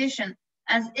immunization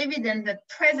as evident that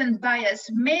present bias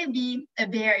may be a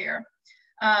barrier.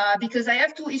 Because I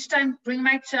have to each time bring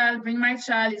my child,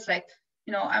 it's like,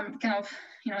 I'm kind of,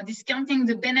 discounting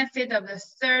the benefit of the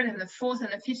 3rd and the 4th and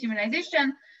the 5th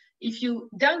immunization. If you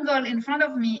dangle in front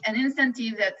of me an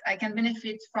incentive that I can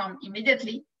benefit from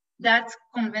immediately, that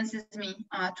convinces me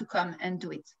to come and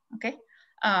do it, okay?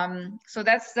 So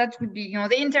that would be,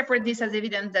 they interpret this as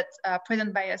evidence that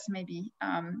present bias may be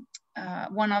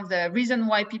one of the reasons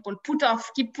why people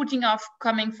keep putting off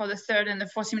coming for the 3rd and the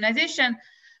 4th immunization,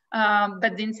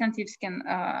 but the incentives can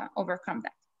overcome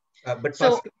that. But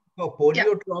so, for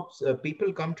polio drops,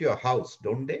 people come to your house,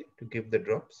 don't they, to give the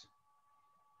drops?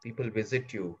 People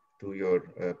visit you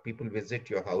to people visit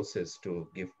your houses to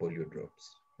give polio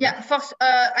drops. Yeah,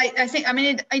 I think,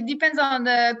 it depends on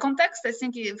the context. I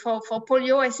think for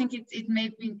polio, I think it may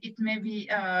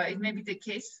be the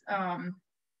case.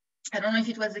 I don't know if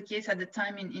it was the case at the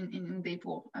time in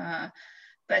Udaipur,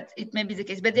 but it may be the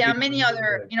case. But there are many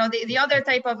other, the other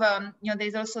type of,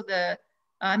 there's also the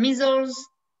measles,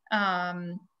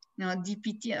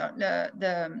 DPT,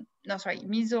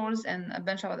 measles and a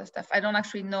bunch of other stuff. I don't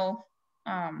actually know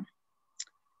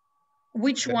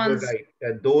which ones.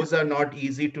 Right. Those are not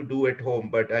easy to do at home,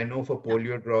 but I know for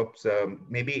polio drops,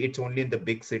 maybe it's only in the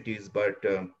big cities, but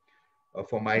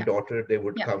for my daughter, they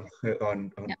would come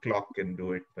on clock and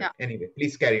do it. But anyway,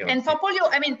 please carry on. And for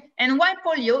polio, and why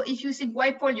polio? If you think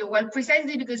why polio, well,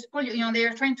 precisely because polio, they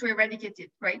are trying to eradicate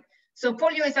it, right? So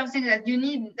polio is something that you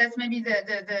need. That's maybe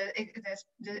the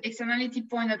externality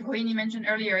point that Rohini mentioned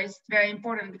earlier is very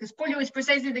important, because polio is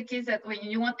precisely the case that when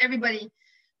you want everybody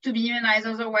to be immunized,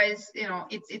 otherwise,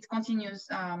 it continues,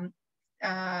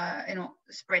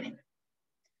 spreading.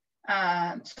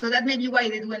 So that may be why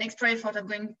they do an extra effort of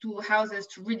going to houses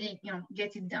to really,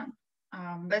 get it done.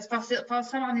 But for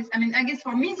some of these, I guess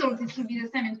for measles, it should be the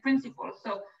same in principle.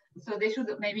 So they should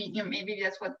maybe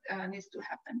that's what needs to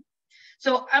happen.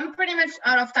 So I'm pretty much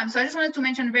out of time. So I just wanted to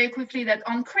mention very quickly that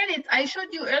on credit, I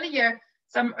showed you earlier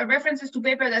some references to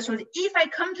paper that showed if I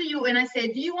come to you and I say,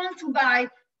 do you want to buy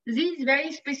this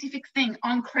very specific thing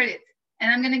on credit?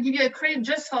 And I'm going to give you a credit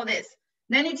just for this.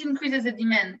 Then it increases the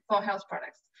demand for health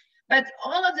products. But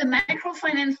all of the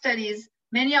microfinance studies,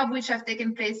 many of which have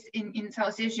taken place in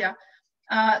South Asia,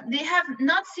 they have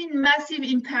not seen massive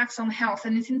impacts on health.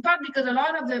 And it's in part because a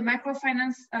lot of the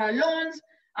microfinance loans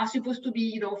are supposed to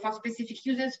be, for specific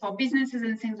uses, for businesses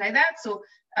and things like that. So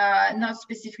not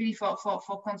specifically for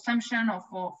consumption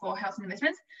or for health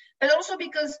investments, but also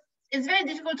because it's very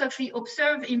difficult to actually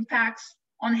observe impacts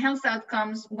on health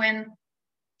outcomes when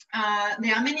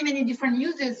there are many, many different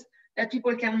uses that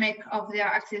people can make of their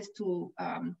access to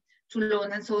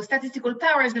loans. And so statistical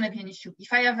power is going to be an issue.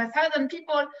 If I have 1,000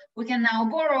 people who can now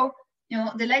borrow,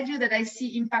 the likelihood that I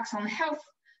see impacts on health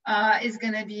is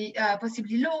going to be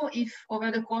possibly low if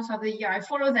over the course of the year I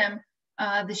follow them.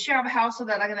 The share of households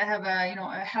that are going to have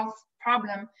a health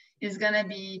problem is going to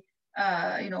be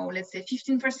let's say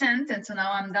 15%, and so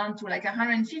now I'm down to like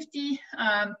 150.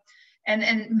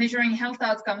 And measuring health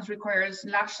outcomes requires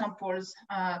large samples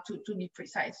to be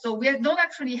precise. So we don't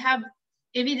actually have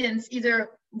evidence either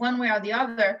one way or the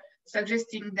other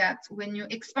suggesting that when you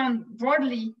expand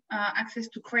broadly access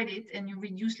to credit and you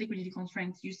reduce liquidity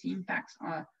constraints, you see impacts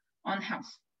on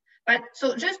health. But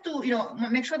so just to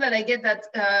make sure that I get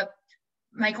that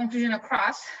my conclusion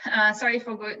across, sorry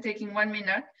for taking 1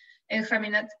 minute, extra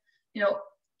minute.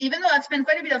 even though I've spent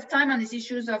quite a bit of time on these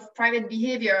issues of private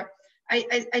behavior,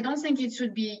 I don't think it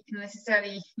should be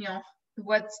necessarily,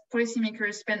 what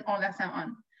policymakers spend all their time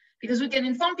on. Because we can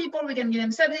inform people, we can give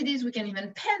them subsidies, we can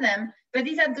even pay them, but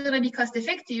is that going to be cost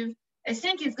effective? I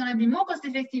think it's going to be more cost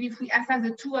effective if we attack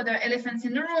the two other elephants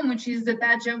in the room, which is the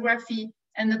bad geography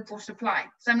and the poor supply.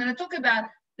 So I'm going to talk about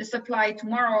the supply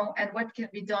tomorrow and what can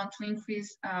be done to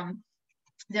increase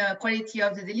the quality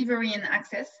of the delivery and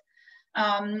access.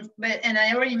 And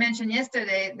I already mentioned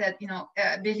yesterday that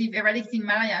I believe eradicating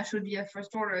malaria should be a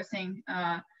first order thing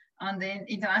on the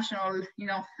international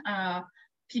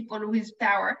people with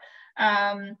power,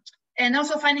 and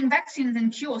also finding vaccines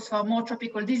and cures for more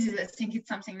tropical diseases. I think it's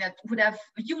something that would have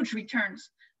huge returns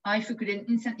if we could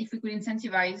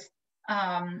incentivize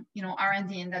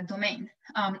R&D in that domain.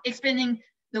 Explaining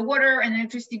the water and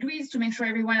electricity grids to make sure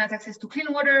everyone has access to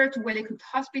clean water, to well-equipped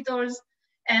hospitals,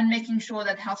 and making sure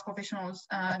that health professionals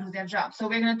do their job. So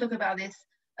we're going to talk about this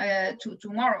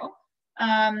tomorrow.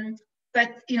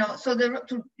 But so the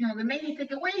main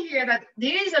takeaway here that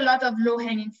there is a lot of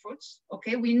low-hanging fruits.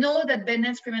 Okay, we know that bed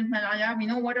nets prevent malaria. We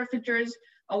know water filters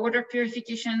or water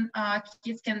purification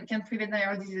kits can prevent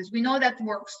diarrheal diseases. We know that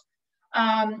works.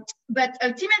 But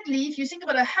ultimately, if you think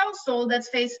about a household that's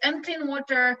faced unclean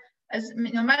water, as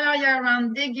malaria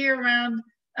around, dengue around,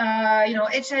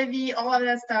 HIV, all of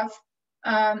that stuff,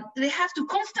 they have to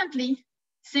constantly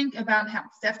think about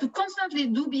health. They have to constantly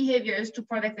do behaviors to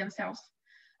protect themselves.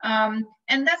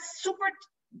 And that's super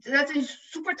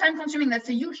time consuming. That's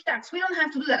a huge tax. We don't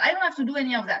have to do that. I don't have to do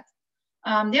any of that.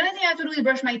 The only thing I have to do is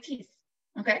brush my teeth.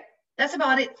 Okay, that's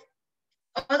about it.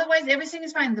 Otherwise, everything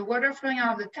is fine. The water flowing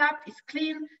out of the tap is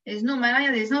clean. There's no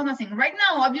malaria. There's no nothing. Right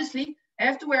now, obviously, I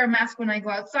have to wear a mask when I go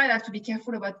outside. I have to be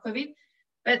careful about COVID.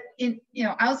 But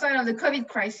outside of the COVID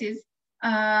crisis,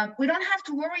 we don't have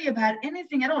to worry about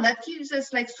anything at all. That gives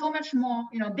us like so much more,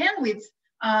 bandwidth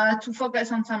to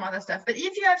focus on some other stuff. But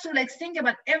if you have to think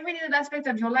about every little aspect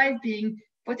of your life being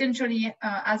potentially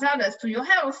hazardous to your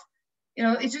health,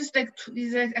 it's just I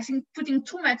think putting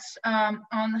too much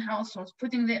on households,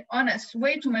 putting the onus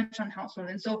way too much on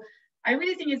households. And so I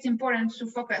really think it's important to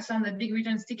focus on the big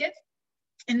returns ticket.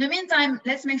 In the meantime,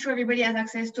 let's make sure everybody has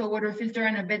access to a water filter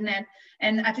and a bed net,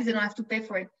 and at least they don't have to pay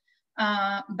for it.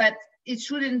 But it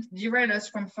shouldn't derail us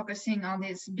from focusing on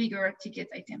these bigger ticket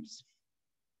items.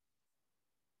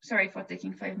 Sorry for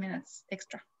taking 5 minutes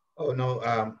extra. Oh, no.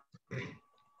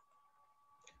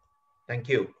 Thank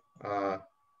you.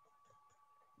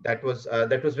 That was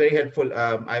very helpful.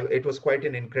 It was quite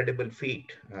an incredible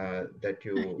feat that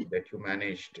you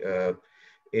managed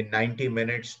in 90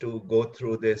 minutes to go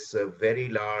through this very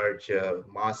large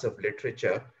mass of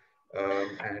literature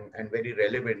and very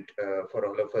relevant for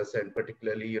all of us, and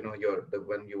particularly the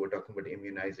one you were talking about,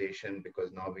 immunization,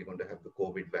 because now we're going to have the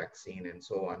COVID vaccine and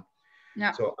so on.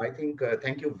 Yeah. So I think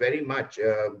thank you very much.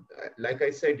 Like I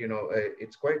said,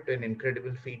 it's quite an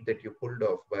incredible feat that you pulled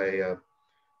off by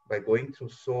going through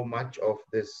so much of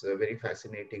this very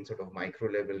fascinating sort of micro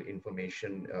level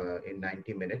information in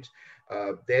 90 minutes.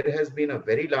 There has been a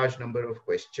very large number of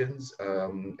questions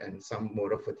and some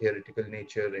more of a theoretical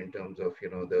nature in terms of,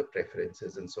 the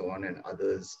preferences and so on, and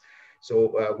others.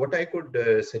 So what I could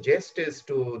suggest is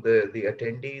to the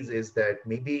attendees is that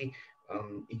maybe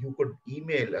you could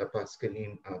email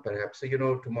Pascaline perhaps. So,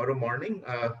 tomorrow morning,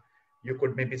 you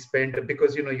could maybe spend,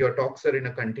 because, your talks are in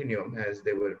a continuum as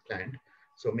they were planned.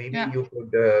 So maybe you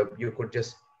could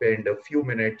just spend a few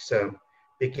minutes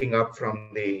picking up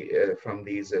from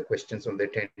these questions from the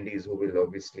attendees, who will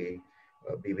obviously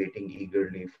be waiting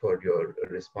eagerly for your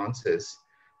responses.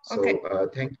 So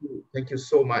thank you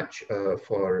so much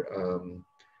for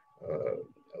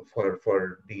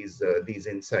these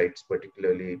insights,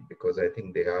 particularly because I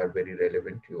think they are very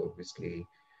relevant. You obviously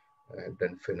have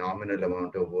done phenomenal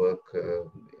amount of work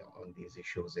on these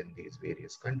issues in these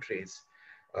various countries.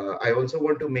 I also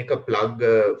want to make a plug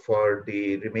for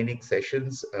the remaining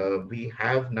sessions. We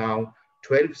have now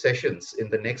 12 sessions in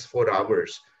the next 4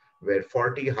 hours, where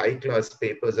 40 high-class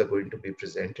papers are going to be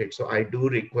presented. So I do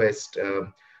request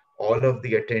all of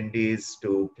the attendees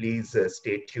to please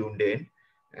stay tuned in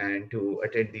and to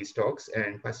attend these talks.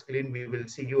 And Pascaline, we will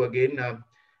see you again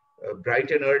bright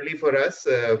and early for us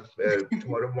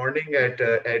tomorrow morning at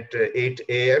 8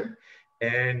 a.m.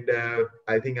 And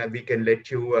I think we can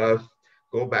let you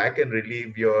go back and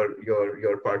relieve your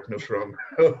partner from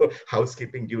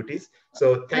housekeeping duties.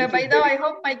 So thank you. By now, I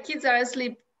hope my kids are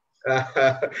asleep.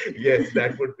 Yes,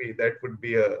 that would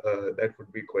be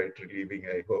quite relieving,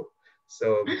 I hope.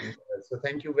 So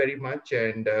thank you very much,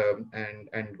 and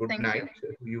good night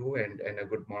to you, and a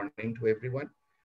good morning to everyone.